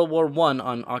World War 1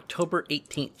 on October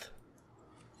 18th.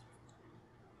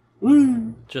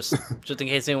 Woo. Just in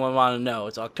case anyone wanted to know,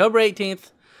 it's October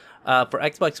 18th for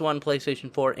Xbox One,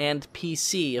 PlayStation 4, and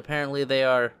PC. Apparently, they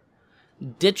are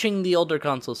ditching the older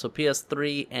consoles, so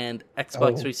PS3 and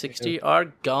Xbox 360 are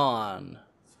gone.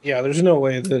 Yeah, there's no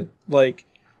way that, like,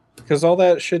 because all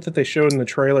that shit that they showed in the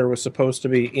trailer was supposed to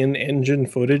be in-engine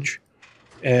footage,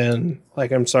 and,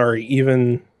 like, I'm sorry,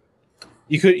 even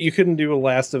you couldn't do a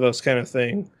Last of Us kind of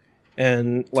thing,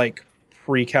 and like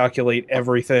pre-calculate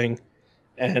everything.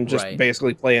 And just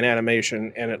basically play an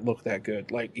animation, and it looked that good.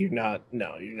 Like, you're not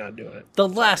doing it. The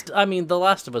Last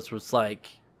of Us was, like,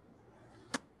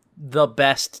 the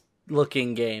best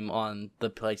looking game on the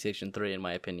PlayStation 3, in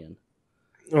my opinion.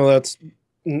 Well,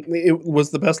 it was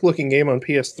the best looking game on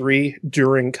PS3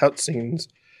 during cutscenes.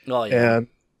 Oh, yeah. And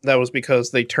that was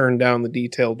because they turned down the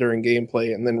detail during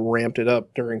gameplay and then ramped it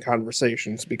up during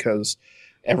conversations, because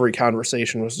every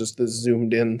conversation was just this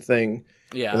zoomed in thing.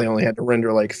 Yeah, they only had to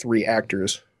render like 3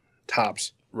 actors,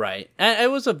 tops. Right, and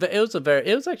it was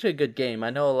actually a good game. I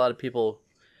know a lot of people.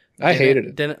 I hated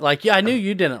it. Didn't like. Yeah, I knew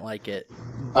you didn't like it,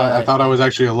 I thought I was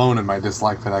actually alone in my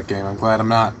dislike for that game. I'm glad I'm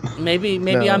not. Maybe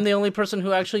No. I'm the only person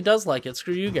who actually does like it.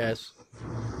 Screw you guys.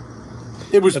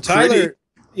 It was Tyler, pretty.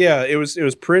 yeah, it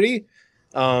was pretty.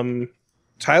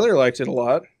 Tyler liked it a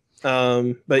lot.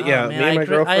 But yeah, Oh, man, me and my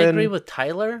girlfriend. I agree with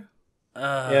Tyler.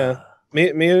 Yeah, me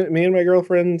and my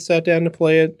girlfriend sat down to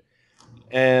play it,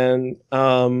 and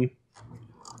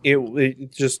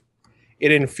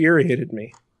it infuriated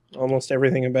me. Almost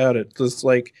everything about it. Just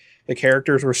like the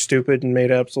characters were stupid and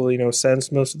made absolutely no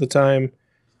sense most of the time,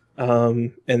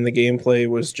 and the gameplay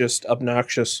was just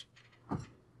obnoxious.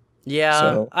 Yeah,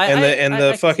 So, I and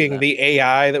can see fucking that. the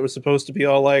AI that was supposed to be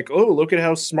all like, oh, look at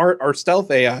how smart our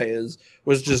stealth AI is,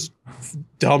 was just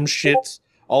dumb shits.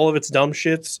 All of its dumb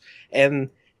shits. And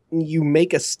you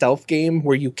make a stealth game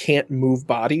where you can't move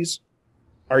bodies?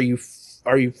 Are you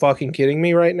fucking kidding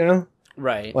me right now?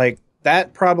 Right. Like,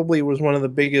 that probably was one of the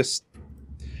biggest,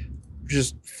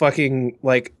 just fucking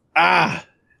like,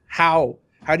 how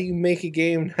do you make a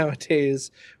game nowadays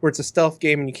where it's a stealth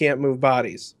game and you can't move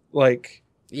bodies? Like,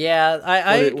 Yeah,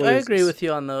 I what is agree this? with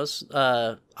you on those.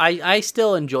 I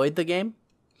still enjoyed the game.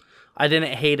 I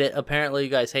didn't hate it. Apparently, you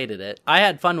guys hated it. I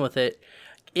had fun with it.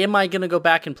 Am I gonna go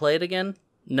back and play it again?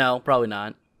 No, probably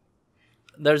not.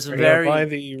 There's are you gonna buy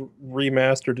the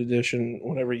remastered edition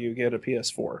whenever you get a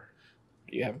PS4?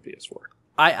 Do you have a PS4?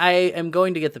 I am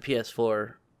going to get the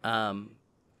PS4,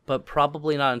 but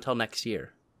probably not until next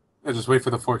year. Yeah, just wait for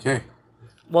the 4K.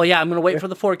 Well, yeah, I'm gonna wait for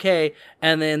the 4K,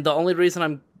 and then the only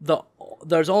reason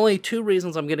there's only 2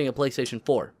 reasons I'm getting a PlayStation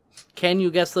 4. Can you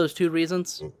guess those 2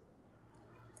 reasons?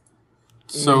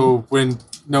 So when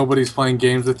nobody's playing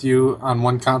games with you on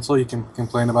one console, you can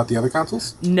complain about the other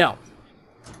consoles? No.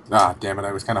 Ah, damn it.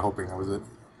 I was kind of hoping that was it.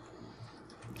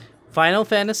 Final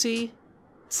Fantasy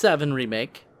VII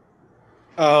Remake.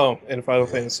 Oh, and Final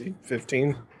Fantasy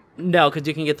 15. No, because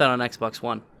you can get that on Xbox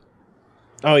One.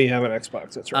 Oh, you have an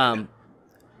Xbox. That's right.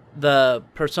 The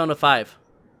Persona 5.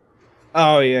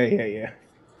 Oh yeah.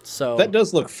 So That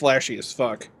does look flashy as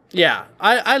fuck. yeah,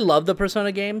 I love the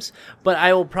Persona games, but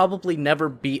I will probably never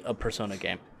beat a Persona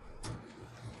game.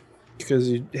 Because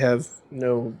you have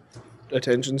no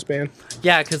attention span.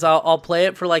 Yeah, because I'll play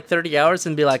it for like 30 hours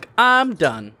and be like, I'm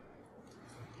done.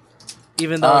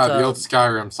 Even though The old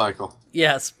Skyrim cycle.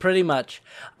 yes, pretty much.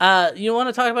 You want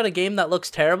to talk about a game that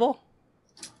looks terrible?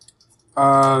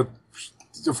 Of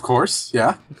course,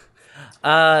 yeah.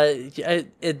 A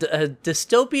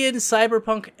dystopian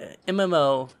cyberpunk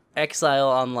MMO, Exile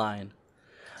Online.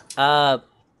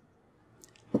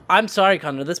 I'm sorry,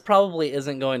 Connor. This probably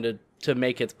isn't going to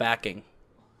make its backing.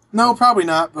 No, probably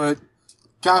not, but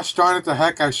gosh darn it to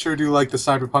heck, I sure do like the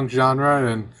cyberpunk genre,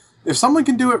 and if someone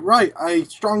can do it right, I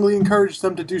strongly encourage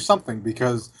them to do something,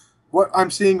 because what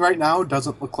I'm seeing right now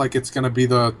doesn't look like it's going to be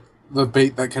the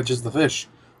bait that catches the fish.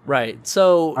 Right.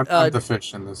 So, I'm the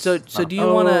fish in this. so do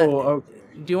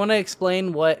you want to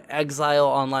explain what Exile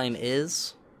Online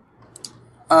is?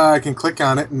 I can click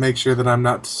on it and make sure that I'm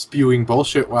not spewing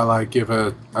bullshit while I give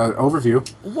a overview.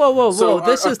 Whoa! So,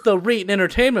 This is the Reet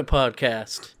Entertainment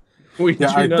Podcast. We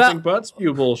Yeah, do nothing but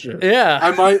spew bullshit. Yeah.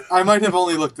 I might have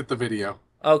only looked at the video.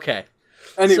 Okay.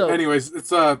 So- Anyways, it's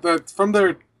from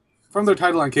their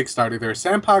title on Kickstarter. They're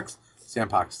Sandbox.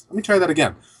 Let me try that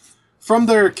again. From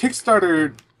their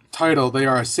Kickstarter title, they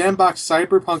are a sandbox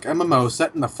cyberpunk MMO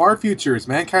set in the far future as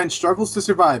mankind struggles to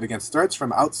survive against threats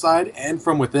from outside and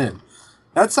from within.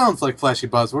 That sounds like flashy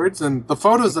buzzwords, and the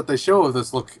photos that they show of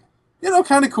this look,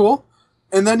 kind of cool.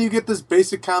 And then you get this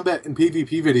basic combat and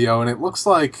PvP video, and it looks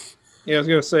like... Yeah, I was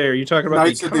gonna say, are you talking about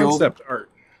Knights the of the Old- concept art?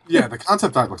 Yeah, the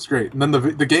concept art looks great. And then the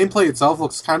gameplay itself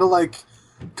looks kind of like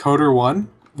Coder 1,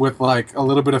 with like a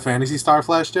little bit of Phantasy Star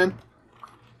flashed in.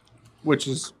 Which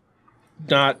is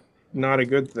not a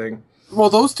good thing. Well,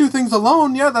 those 2 things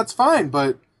alone, yeah, that's fine.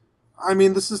 But I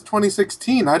mean, this is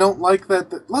 2016. I don't like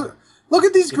that. Look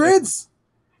at these grids.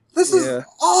 This is Yeah.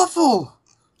 awful.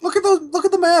 Look at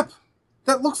the map.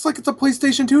 That looks like it's a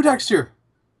PlayStation 2 texture.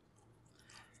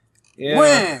 Yeah.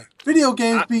 Wah! Video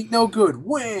games be no good.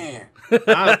 Wah!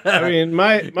 I mean,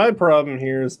 my problem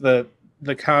here is that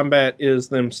the combat is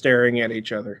them staring at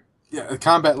each other. Yeah, the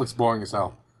combat looks boring as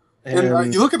hell. And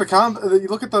And you look at you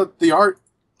look at the art,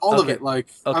 all of Okay. it. Like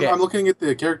Okay. I'm looking at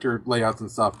the character layouts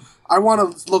and stuff. I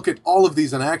want to look at all of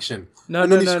these in action. No, and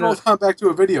no, then you no, scroll no. down back to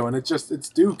a video, and it's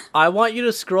Duke. I want you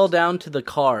to scroll down to the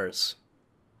cars.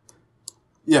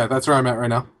 Yeah, that's where I'm at right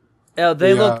now. Oh,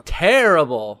 they Yeah. look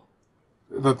terrible.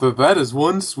 That is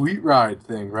one sweet ride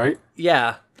thing, right?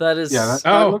 Yeah, that is. Yeah,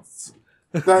 that Oh. looks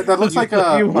that looks like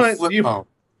a you want- flip you- phone.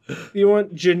 you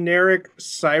want generic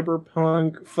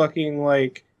cyberpunk fucking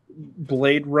like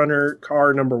Blade Runner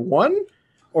car number 1?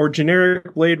 or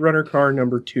generic Blade Runner car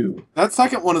number 2. That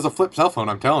second one is a flip cell phone,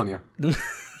 I'm telling you.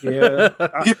 Yeah.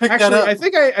 You picked that Actually, up. I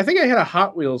think I had a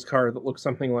Hot Wheels car that looked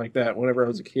something like that whenever I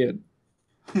was a kid.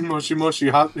 Mushy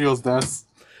Hot Wheels desk.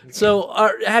 So,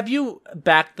 have you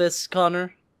backed this,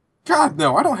 Connor? God,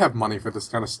 no, I don't have money for this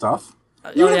kind of stuff. Oh,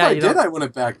 Even yeah, if I you did, don't- I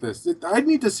wouldn't back this. I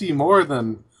need to see more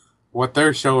than what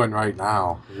they're showing right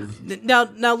now.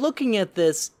 Now, looking at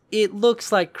this, it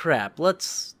looks like crap.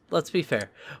 Let's be fair,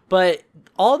 but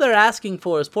all they're asking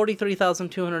for is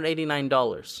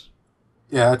 $43,289.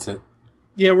 Yeah, that's it.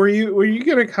 Yeah, were you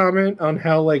gonna comment on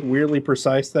how like weirdly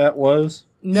precise that was?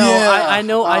 No, Yeah, I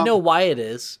know why it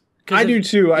is. 'Cause I do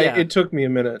too. yeah. It took me a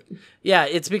minute. Yeah,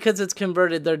 it's because it's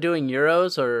converted. They're doing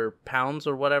euros or pounds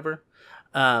or whatever,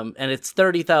 and it's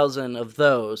 30,000 of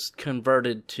those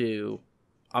converted to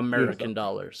American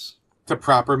dollars. To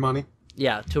proper money.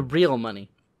 Yeah, to real money.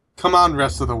 Come on,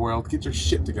 rest of the world, get your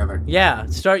shit together. Yeah,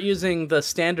 start using the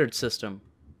standard system.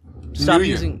 Stop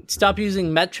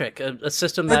using metric, a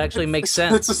system that actually makes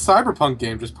sense. It's a cyberpunk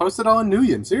game. Just post it all in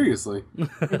Nuyen, seriously.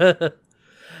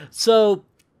 So,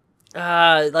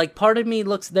 like, part of me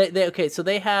looks okay. So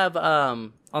they have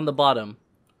on the bottom,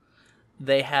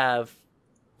 they have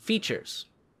features.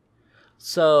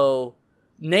 So,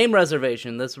 name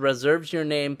reservation. This reserves your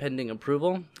name pending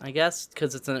approval, I guess,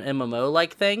 because it's an MMO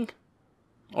like thing,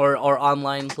 or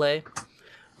online play.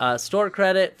 Store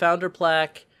credit, founder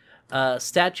plaque,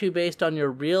 statue based on your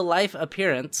real life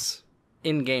appearance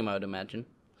in game, I would imagine.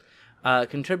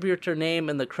 Contributor name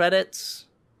in the credits.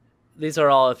 These are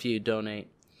all if you donate.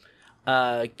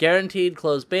 Guaranteed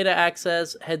closed beta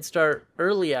access, Head Start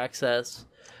early access,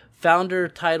 founder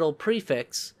title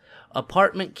prefix,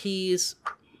 apartment keys.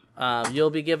 You'll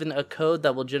be given a code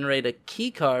that will generate a key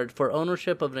card for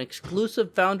ownership of an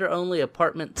exclusive founder only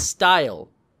apartment style.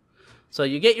 So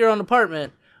you get your own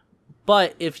apartment,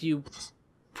 but if you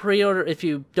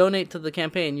donate to the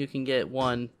campaign, you can get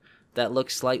one that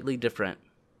looks slightly different.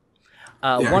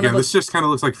 This just kind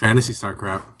of looks like Phantasy Star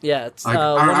crap. Yeah, it's Like,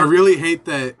 I really hate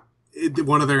that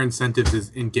one of their incentives is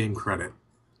in-game credit.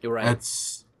 You're right.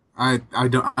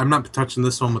 I'm not touching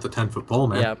this one with a 10-foot pole,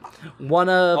 man. Yeah, one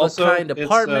of Also, a kind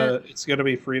apartment. it's gonna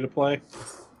be free to play.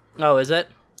 Oh, is it?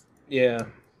 Yeah.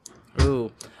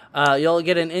 Ooh, you'll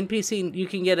get an NPC. You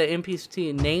can get an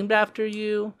NPC named after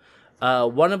you.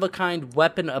 One of a kind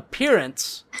weapon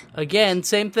appearance. Again,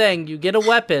 same thing. You get a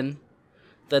weapon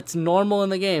that's normal in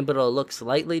the game, but it'll look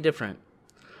slightly different.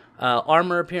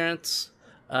 Armor appearance.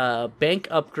 Bank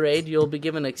upgrade. You'll be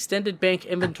given extended bank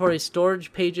inventory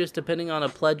storage pages depending on a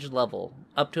pledge level,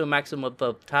 up to a maximum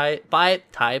of Tive. What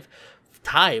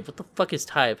the fuck is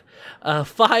Tive?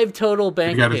 5 total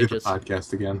bank You gotta do the pages.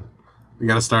 podcast again. We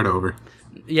gotta start over.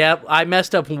 Yep, I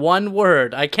messed up one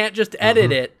word. I can't just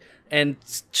edit it and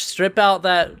strip out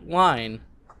that line,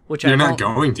 which You're I not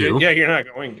don't. going to. Yeah, you're not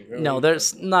going to. No,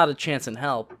 there's not a chance in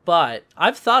hell. But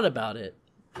I've thought about it,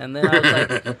 and then I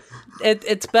was like,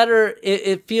 it's better.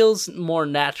 It feels more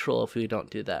natural if we don't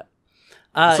do that.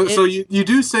 So you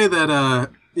do say that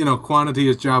quantity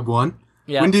is job 1.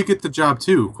 Yeah. When do you get to job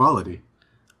 2, quality?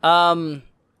 When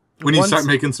you once- start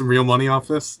making some real money off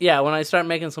this? Yeah, when I start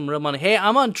making some real money. Hey,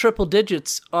 I'm on triple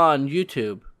digits on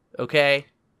YouTube. Okay,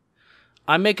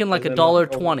 I'm making like And then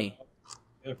 $1.20.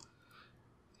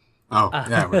 Oh,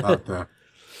 yeah, without the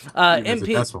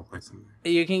MP, decimal place in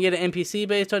there. you can get an NPC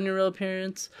based on your real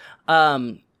appearance.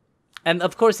 And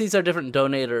of course, these are different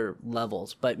donator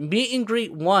levels. But Meet and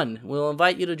Greet 1 will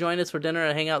invite you to join us for dinner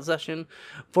and hangout session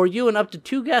for you and up to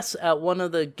 2 guests at one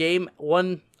of the game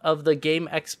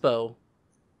expo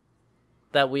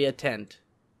that we attend.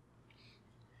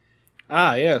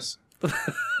 Ah, yes.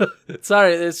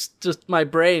 Sorry, it's just my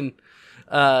brain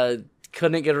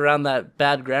couldn't get around that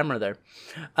bad grammar there.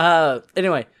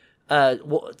 Anyway,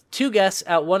 2 guests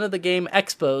at one of the game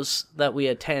expos that we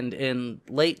attend in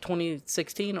late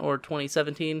 2016 or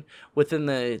 2017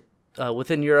 within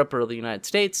Europe or the United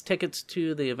States. Tickets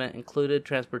to the event included,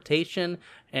 transportation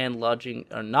and lodging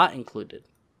are not included.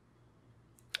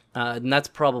 And that's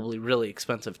probably really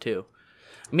expensive too.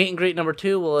 Meet and Greet number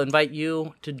 2 will invite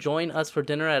you to join us for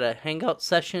dinner at a hangout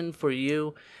session for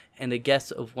you and a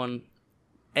guest,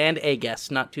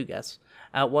 not 2 guests,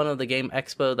 at one of the game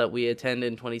expo that we attend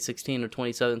in 2016 or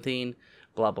 2017,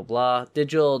 blah, blah, blah.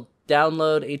 Digital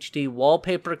download HD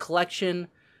wallpaper collection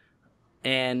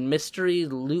and mystery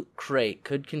loot crate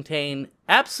could contain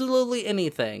absolutely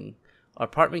anything.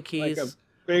 Apartment keys. Like a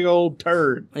big old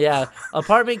turd. Yeah,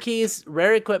 apartment keys,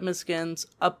 rare equipment skins,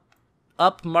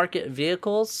 upmarket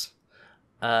vehicles,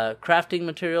 crafting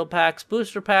material packs,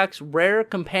 booster packs, rare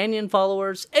companion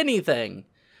followers, anything.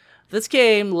 This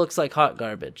game looks like hot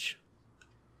garbage.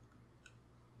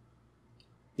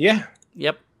 Yeah.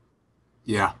 Yep.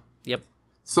 Yeah. Yep.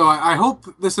 So I hope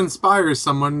this inspires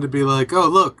someone to be like, oh,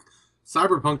 look,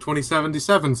 Cyberpunk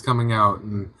 2077's coming out,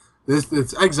 and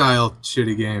it's Exile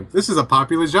shitty game. This is a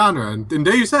popular genre, and in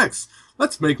Deus Ex,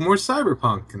 let's make more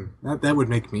Cyberpunk, and that would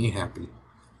make me happy.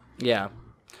 Yeah.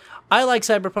 I like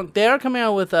Cyberpunk. They are coming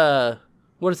out with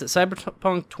what is it?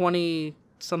 Cyberpunk 20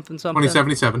 something.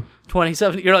 2077.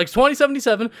 2070. You're like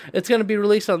 2077. It's going to be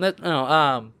released on that.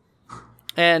 No,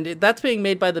 and that's being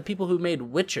made by the people who made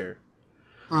Witcher.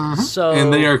 So,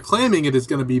 And they are claiming it is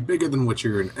going to be bigger than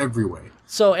Witcher in every way.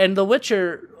 So, and The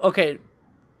Witcher, okay,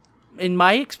 in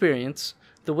my experience,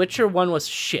 The Witcher 1 was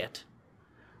shit.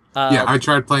 Yeah, I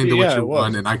tried playing The Yeah, Witcher it was.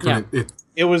 1, and I couldn't...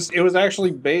 It was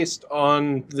actually based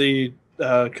on the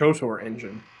KOTOR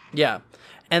engine. Yeah.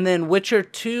 And then Witcher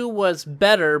 2 was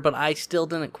better, but I still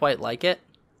didn't quite like it.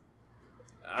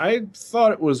 I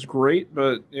thought it was great,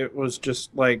 but it was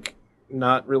just like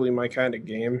not really my kind of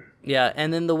game. Yeah,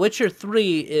 and then The Witcher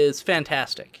 3 is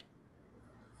fantastic.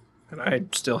 And I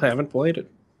still haven't played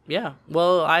it. Yeah.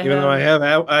 Well, Even though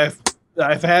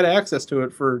I've had access to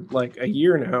it for like a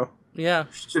year now. Yeah.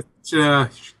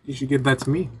 You should give that to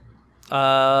me.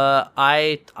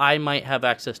 I might have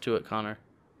access to it, Connor.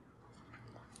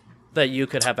 That you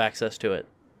could have access to it.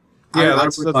 Yeah, I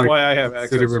that's would, like, why I have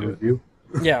access consider a to it. review.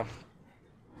 Yeah.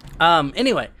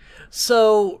 Anyway,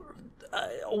 so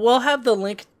we'll have the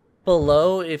link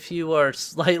below if you are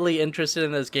slightly interested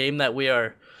in this game that we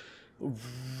are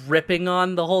ripping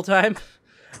on the whole time.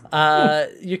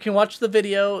 You can watch the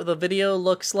video. The video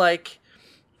looks like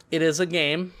it is a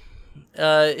game.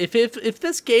 If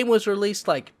this game was released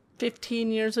like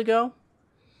 15 years ago,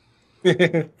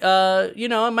 it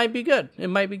might be good. It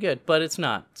might be good, but it's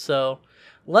not. So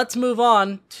let's move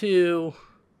on to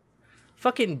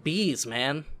fucking bees,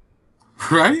 man.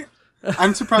 Right?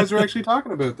 I'm surprised we're actually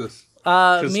talking about this.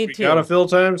 Me We too. gotta fill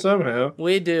time somehow.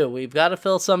 We do. We've got to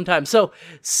fill some time. So,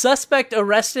 suspect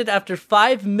arrested after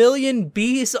 5 million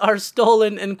bees are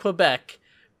stolen in Quebec.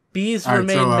 Bees All right,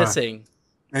 remain so, missing.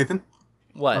 Nathan,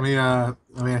 What? let me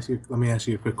ask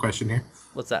you a quick question here.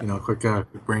 What's that? Quick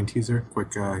brain teaser.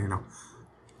 Quick,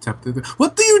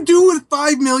 what do you do with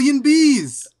 5 million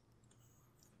bees?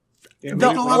 Yeah, Make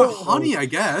maybe- a lot of honey, I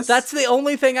guess. That's the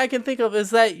only thing I can think of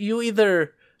is that you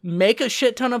either make a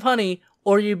shit ton of honey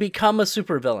or you become a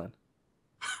supervillain.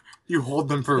 You hold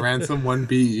them for ransom, 1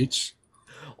 bee each.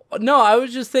 No, I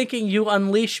was just thinking you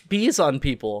unleash bees on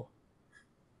people.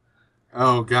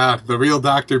 Oh god, the real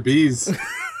Dr. Bees.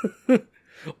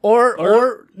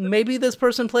 Or maybe this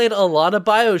person played a lot of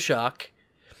BioShock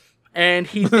and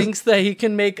he thinks that he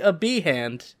can make a bee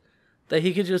hand, that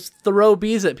he could just throw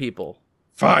bees at people.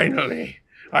 Finally,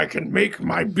 I can make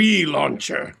my bee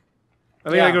launcher. I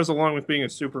think Yeah. that goes along with being a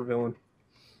supervillain.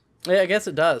 Yeah, I guess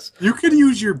it does. You could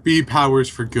use your bee powers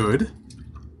for good.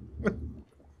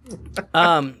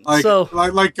 Like, So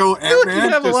like go I feel like Ant-Man. you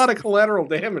have a just- lot of collateral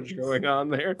damage going on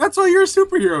there. That's why you're a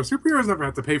superhero. Superheroes never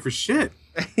have to pay for shit.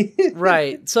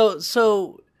 right.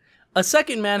 So a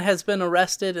second man has been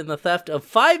arrested in the theft of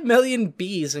 5 million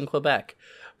bees in Quebec.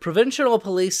 Provincial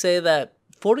police say that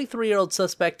 43-year-old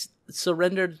suspect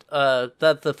surrendered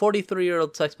that the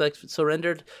 43-year-old suspect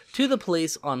surrendered to the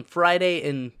police on Friday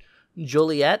in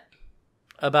Joliet,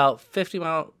 about 50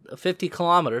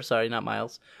 kilometers, sorry, not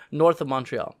miles, north of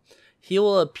Montreal. He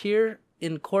will appear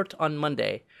in court on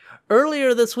Monday.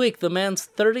 Earlier this week, the man's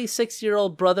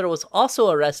 36-year-old brother was also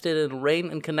arrested and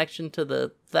arraigned in connection to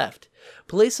the theft.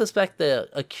 Police suspect the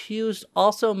accused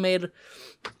also made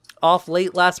off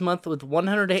late last month with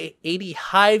 180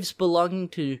 hives belonging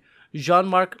to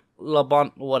Jean-Marc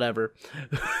Lebon, whatever,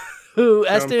 who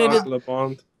estimated... Le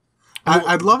Bond.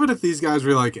 I'd love it if these guys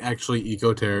were like actually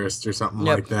eco-terrorists or something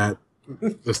Yep. like that.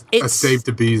 Just a It's- Save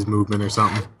the Bees movement or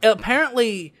something.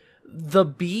 Apparently, the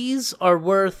bees are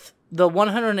worth... The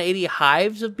 180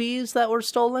 hives of bees that were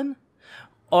stolen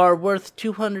are worth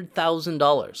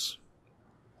 $200,000.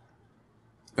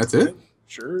 That's it?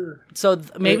 Sure. So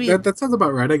maybe That sounds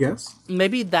about right, I guess.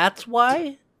 maybe that's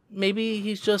why. Maybe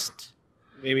he's just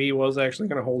Maybe he was actually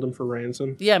going to hold him for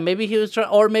ransom. maybe he was trying,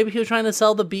 or maybe he was trying to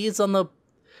sell the bees on the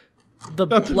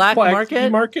black market.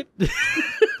 Market?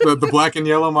 The black and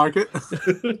yellow market.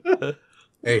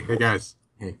 Hey guys.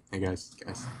 Hey guys.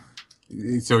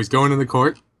 So he's going in the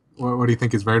court. What do you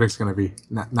think his verdict's going to be?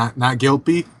 Not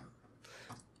guilty?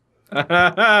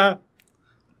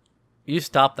 You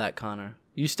stop that, Connor.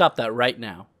 You stop that right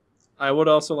now. I would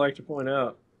also like to point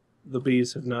out the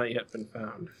bees have not yet been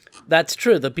found. That's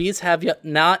true. The bees have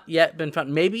not yet been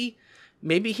found. Maybe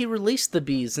he released the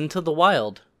bees into the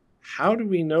wild. How do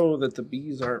we know that the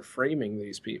bees aren't framing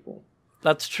these people?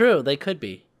 That's true. They could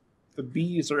be. the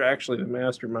bees are actually the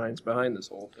masterminds behind this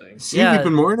whole thing. See, Yeah. we've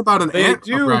been worrying about an They ant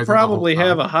do uprising probably the whole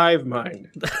have time. a hive mind.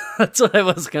 That's what I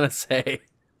was gonna say.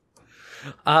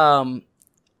 So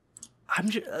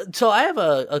I have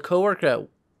a coworker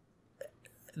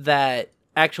that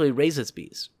actually raises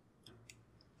bees,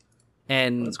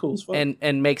 and That's cool as fuck.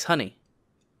 and makes honey,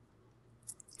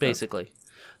 basically.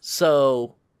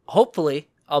 So hopefully,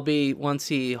 once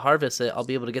he harvests it, I'll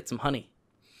be able to get some honey.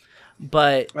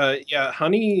 But Yeah,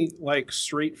 honey like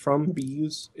straight from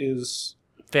bees is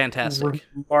fantastic.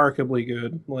 remarkably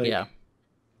good. Like, Yeah.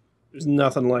 there's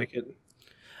nothing like it.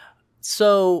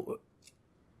 So,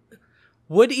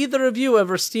 would either of you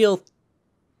ever steal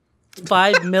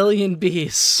 5 million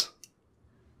bees?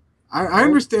 I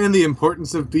understand the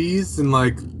importance of bees and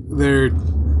like their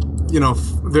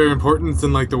importance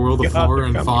in like the world of God, flora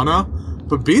and they're fauna,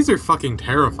 but bees are fucking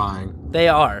terrifying. They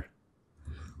are.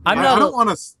 I don't want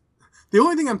to. The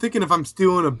only thing I'm thinking if I'm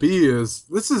stealing a bee is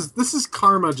this is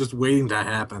karma just waiting to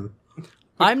happen.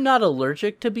 I'm not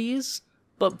allergic to bees,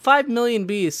 but 5 million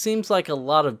bees seems like a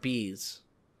lot of bees.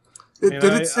 Did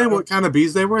it say what kind of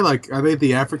bees they were? Like, are they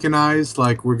the Africanized,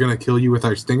 like we're gonna kill you with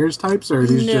our stingers types, or are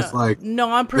these just like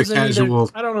No, I'm the presuming casual?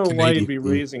 I don't know why you'd be Canadian bee?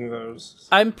 raising those.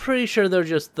 I'm pretty sure they're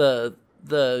just the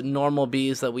normal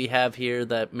bees that we have here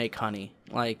that make honey.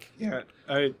 Like, Yeah,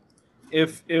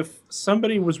 if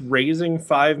somebody was raising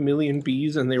 5 million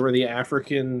bees and they were the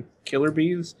African killer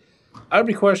bees, I'd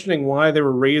be questioning why they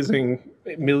were raising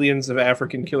millions of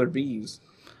African killer bees.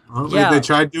 Well, Yeah. they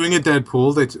tried doing a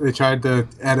Deadpool. They tried to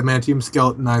adamantium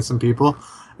skeletonize some people,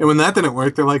 and when that didn't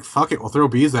work, they're like, "Fuck it, we'll throw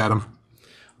bees at them."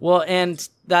 well, and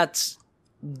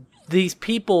these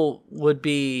people would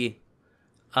be,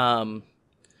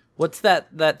 what's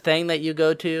that thing that you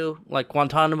go to, like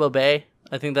Guantanamo Bay?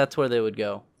 I think that's where they would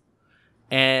go.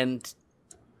 And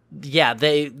yeah,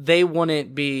 they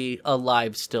wouldn't be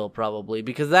alive still probably,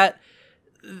 because that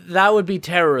would be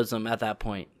terrorism at that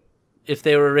point if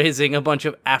they were raising a bunch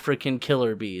of African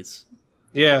killer bees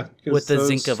Yeah, 'cause with the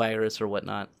those- Zika virus or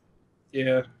whatnot.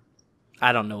 Yeah,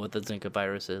 I don't know what the Zika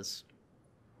virus is.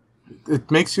 It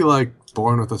makes you like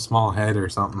born with a small head or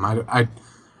something.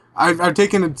 I've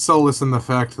taken solace in the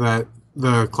fact that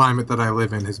the climate that I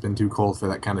live in has been too cold for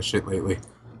that kind of shit lately.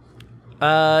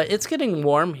 It's getting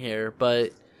warm here,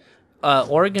 but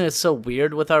Oregon is so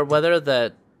weird with our weather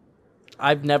that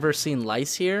I've never seen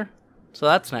lice here, so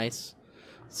that's nice.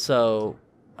 So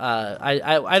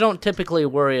I don't typically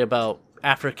worry about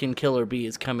African killer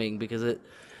bees coming because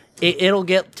it'll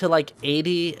get to like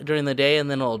 80 during the day and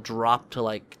then it'll drop to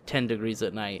like 10 degrees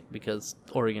at night because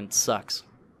Oregon sucks.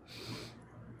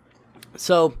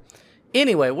 So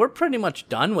anyway, we're pretty much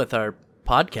done with our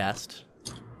podcast.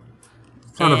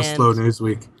 Kind of a And- slow news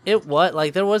week.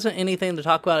 There wasn't anything to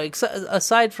talk about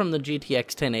aside from the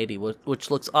GTX 1080,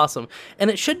 which looks awesome. And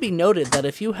it should be noted that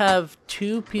if you have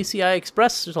 2 PCI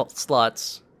Express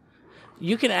slots,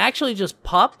 you can actually just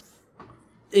pop.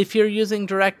 If you're using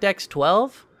DirectX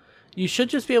 12, you should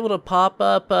just be able to pop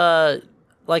up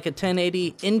like a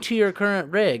 1080 into your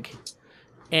current rig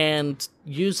and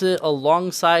use it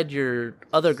alongside your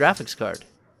other graphics card.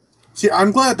 See,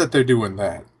 I'm glad that they're doing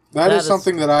that. That That is is-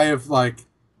 something that I have like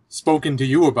spoken to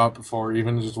you about before.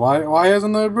 Even just why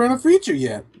hasn't there been a feature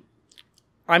yet?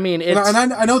 I mean, it's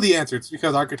And I know the answer. It's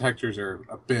because architectures are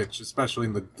a bitch, especially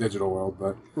in the digital world.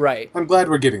 But right. I'm glad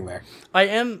we're getting there. I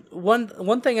am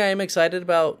one thing I am excited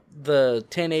about the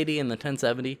 1080 and the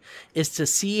 1070 is to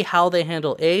see how they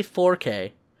handle A,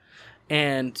 4K,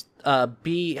 and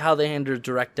B, how they handle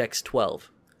DirectX 12,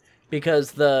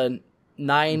 because the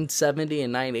 970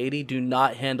 and 980 do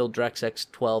not handle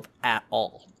DirectX 12 at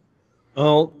all.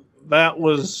 well, that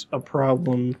was a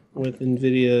problem with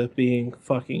NVIDIA being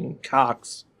fucking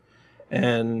cocks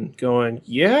and going,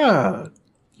 yeah,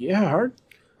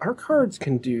 our cards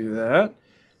can do that.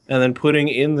 And then putting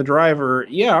in the driver,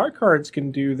 yeah, our cards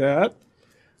can do that.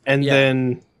 And Yeah.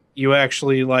 then you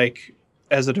actually, like,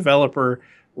 as a developer,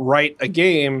 write a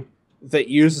game that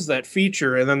uses that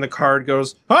feature, and then the card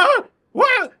goes, ah,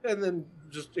 what? And then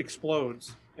just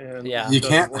explodes. And Yeah. You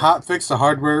doesn't can't work. hotfix a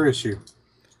hardware issue.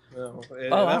 No, Oh, that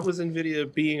wow. was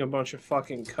NVIDIA being a bunch of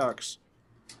fucking cucks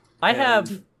I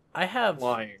And- have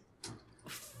lying.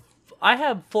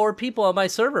 4 people on my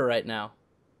server right now.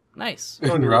 Nice. In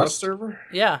On your Rust? Rust server?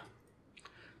 Yeah.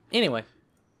 Anyway,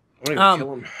 I'm gonna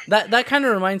kill him. that kind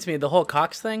of reminds me of the whole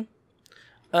Cox thing.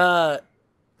 Cloud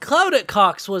at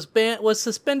Cox was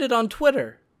suspended on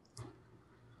Twitter.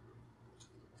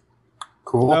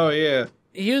 Cool. Oh yeah.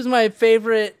 He was my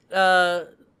favorite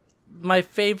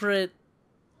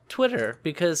Twitter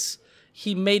because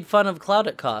he made fun of Cloud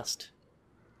at Cost.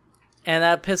 And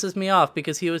that pisses me off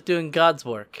because he was doing God's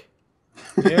work.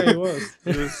 Yeah, he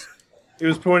was. He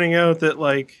was pointing out that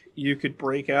like you could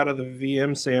break out of the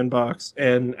VM sandbox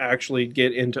and actually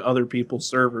get into other people's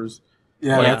servers.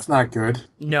 Yeah, Yeah. that's not good.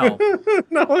 No.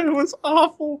 No, it was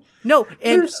awful. No,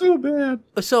 They're and so bad.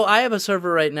 so I have a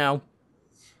server right now,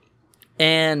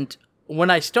 and when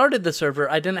I started the server,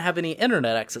 I didn't have any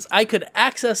internet access. I could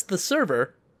access the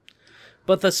server,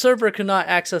 but the server could not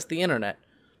access the internet.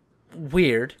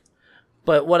 Weird,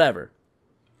 but whatever.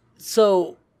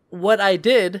 So what I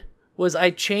did was I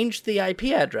changed the IP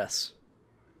address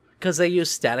because they use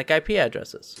static IP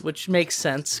addresses, which makes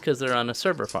sense because they're on a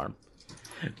server farm.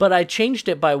 But I changed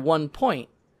it by 1 point,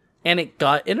 and it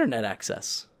got internet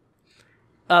access.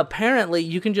 Apparently,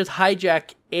 you can just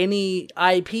hijack any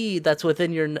IP that's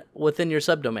within your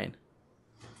subdomain.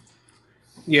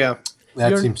 Yeah. That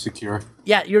You're- seems secure.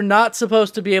 Yeah, you're not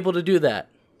supposed to be able to do that.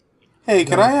 Hey,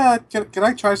 can I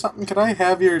try something? Can I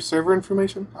have your server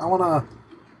information? I wanna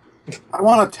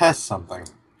test something.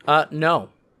 No,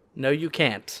 you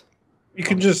can't. You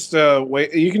can just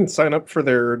wait. You can sign up for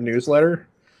their newsletter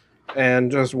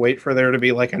and just wait for there to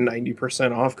be like a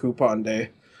 90% off coupon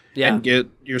day. Yeah, And get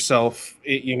yourself.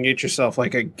 You can get yourself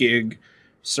like a gig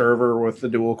server with the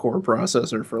dual core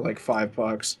processor for like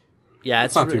 $5. yeah,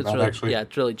 That's not too bad, really, actually. yeah,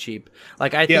 it's really cheap.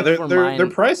 Like I Yeah, think for mine, their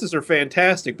prices are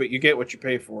fantastic, but you get what you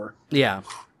pay for. yeah,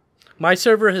 my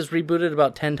server has rebooted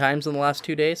about 10 times in the last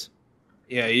 2 days.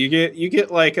 Yeah, you get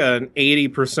like an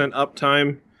 80%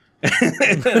 uptime,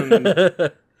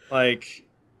 and like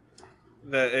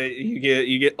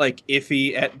you get like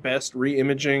iffy at best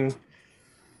re-imaging.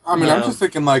 I mean, Yeah. I'm just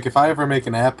thinking, like, if I ever make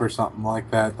an app or something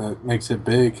like that that makes it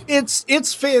big.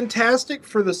 It's fantastic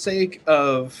for the sake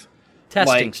of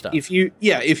Testing like, stuff. If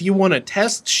you want to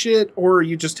test shit or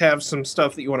you just have some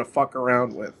stuff that you want to fuck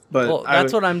around with. But Well,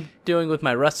 that's what I'm doing with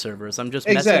my Rust servers. I'm just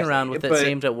messing Exactly, around with it, but-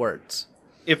 seeing if it works.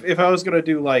 if I was gonna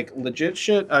do like legit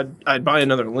shit, I'd buy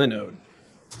another Linode.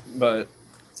 But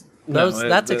no,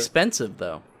 That's expensive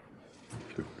though.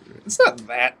 It's not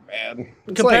that bad.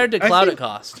 It's Compared like, to cloud I it think-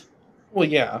 cost. Well,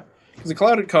 yeah, because the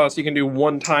clouded cost you can do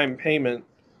one-time payment,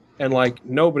 and like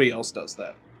nobody else does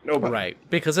that. Nobody. Right.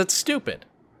 Because it's stupid.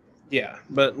 Yeah,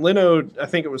 but Linode, I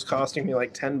think it was costing me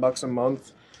like $10 a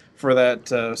month for that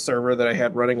server that I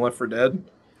had running Left 4 Dead,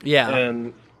 Yeah.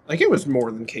 and like it was more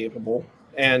than capable.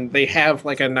 And they have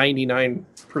like a 99%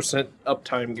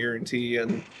 uptime guarantee,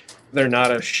 and they're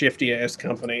not a shifty ass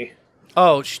company.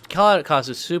 Oh, cloud it cost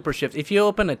is super shift. If you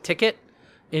open a ticket,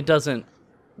 it doesn't.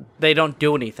 They don't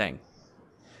do anything.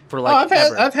 For like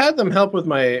ever. I've had them help with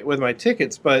my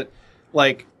tickets, but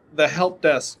like the help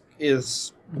desk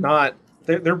is not.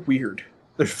 They're weird.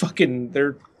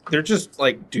 They're just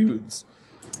like dudes.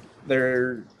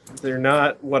 They're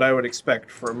not what I would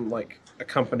expect from like a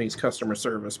company's customer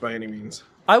service by any means.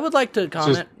 I would like to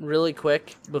comment really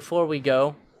quick before we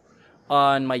go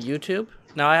on my YouTube.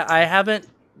 Now, I haven't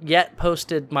yet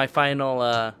posted my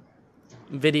final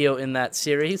video in that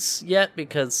series yet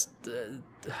because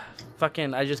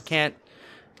fucking I just can't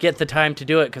get the time to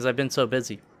do it because I've been so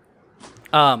busy.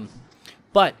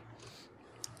 But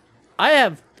I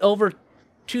have over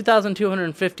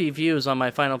 2,250 views on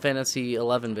my Final Fantasy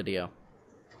 11 video.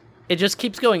 It just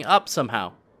keeps going up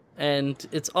somehow, and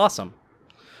it's awesome.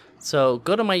 So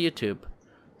go to my YouTube.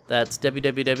 That's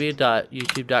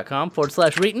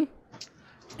www.youtube.com/Reeton.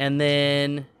 And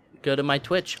then go to my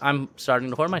Twitch. I'm starting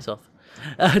to whore myself.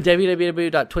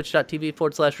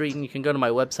 www.twitch.tv/Reeton. You can go to my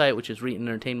website, which is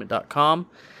reetonentertainment.com.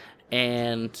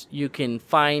 And you can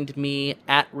find me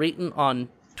at Reeton on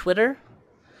Twitter.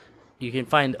 You can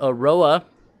find Aroa,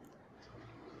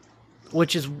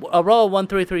 which is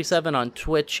Aroa1337 on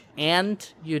Twitch and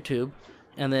YouTube.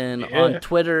 And then on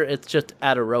Twitter, it's just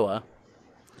at Aroa.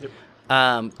 Yep.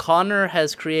 Connor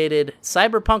has created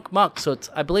Cyberpunk Monk, so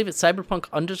I believe it's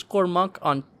Cyberpunk_Monk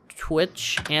on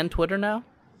Twitch and Twitter now.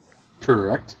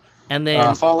 Correct. And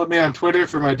then Follow me on Twitter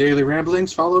for my daily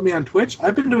ramblings. Follow me on Twitch.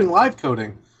 I've been doing live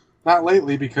coding. Not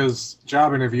lately because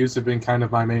job interviews have been kind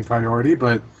of my main priority,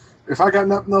 but if I got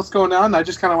nothing else going on, I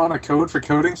just kind of want to code for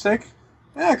coding's sake.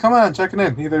 Yeah, come on, check it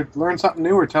in. Either learn something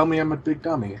new or tell me I'm a big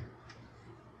dummy.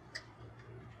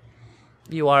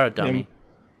 you are a dummy.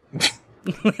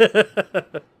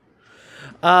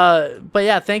 But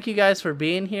yeah, thank you guys for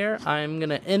being here. I'm going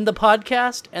to end the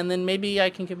podcast, and then maybe I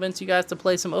can convince you guys to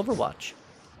play some Overwatch.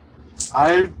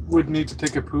 I would need to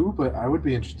take a poo, but I would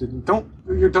be interested in...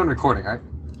 You're done recording, right?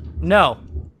 No.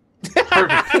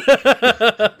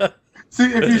 Perfect.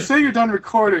 See, if you say you're done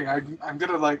recording, I'm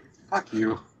gonna, like, fuck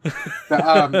you.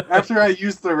 After I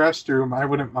use the restroom, I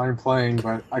wouldn't mind playing,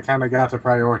 but I kind of got to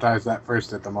prioritize that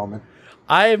first at the moment.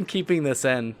 I am keeping this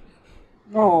in.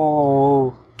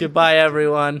 Oh. Goodbye,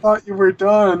 everyone. Thought you were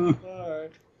done.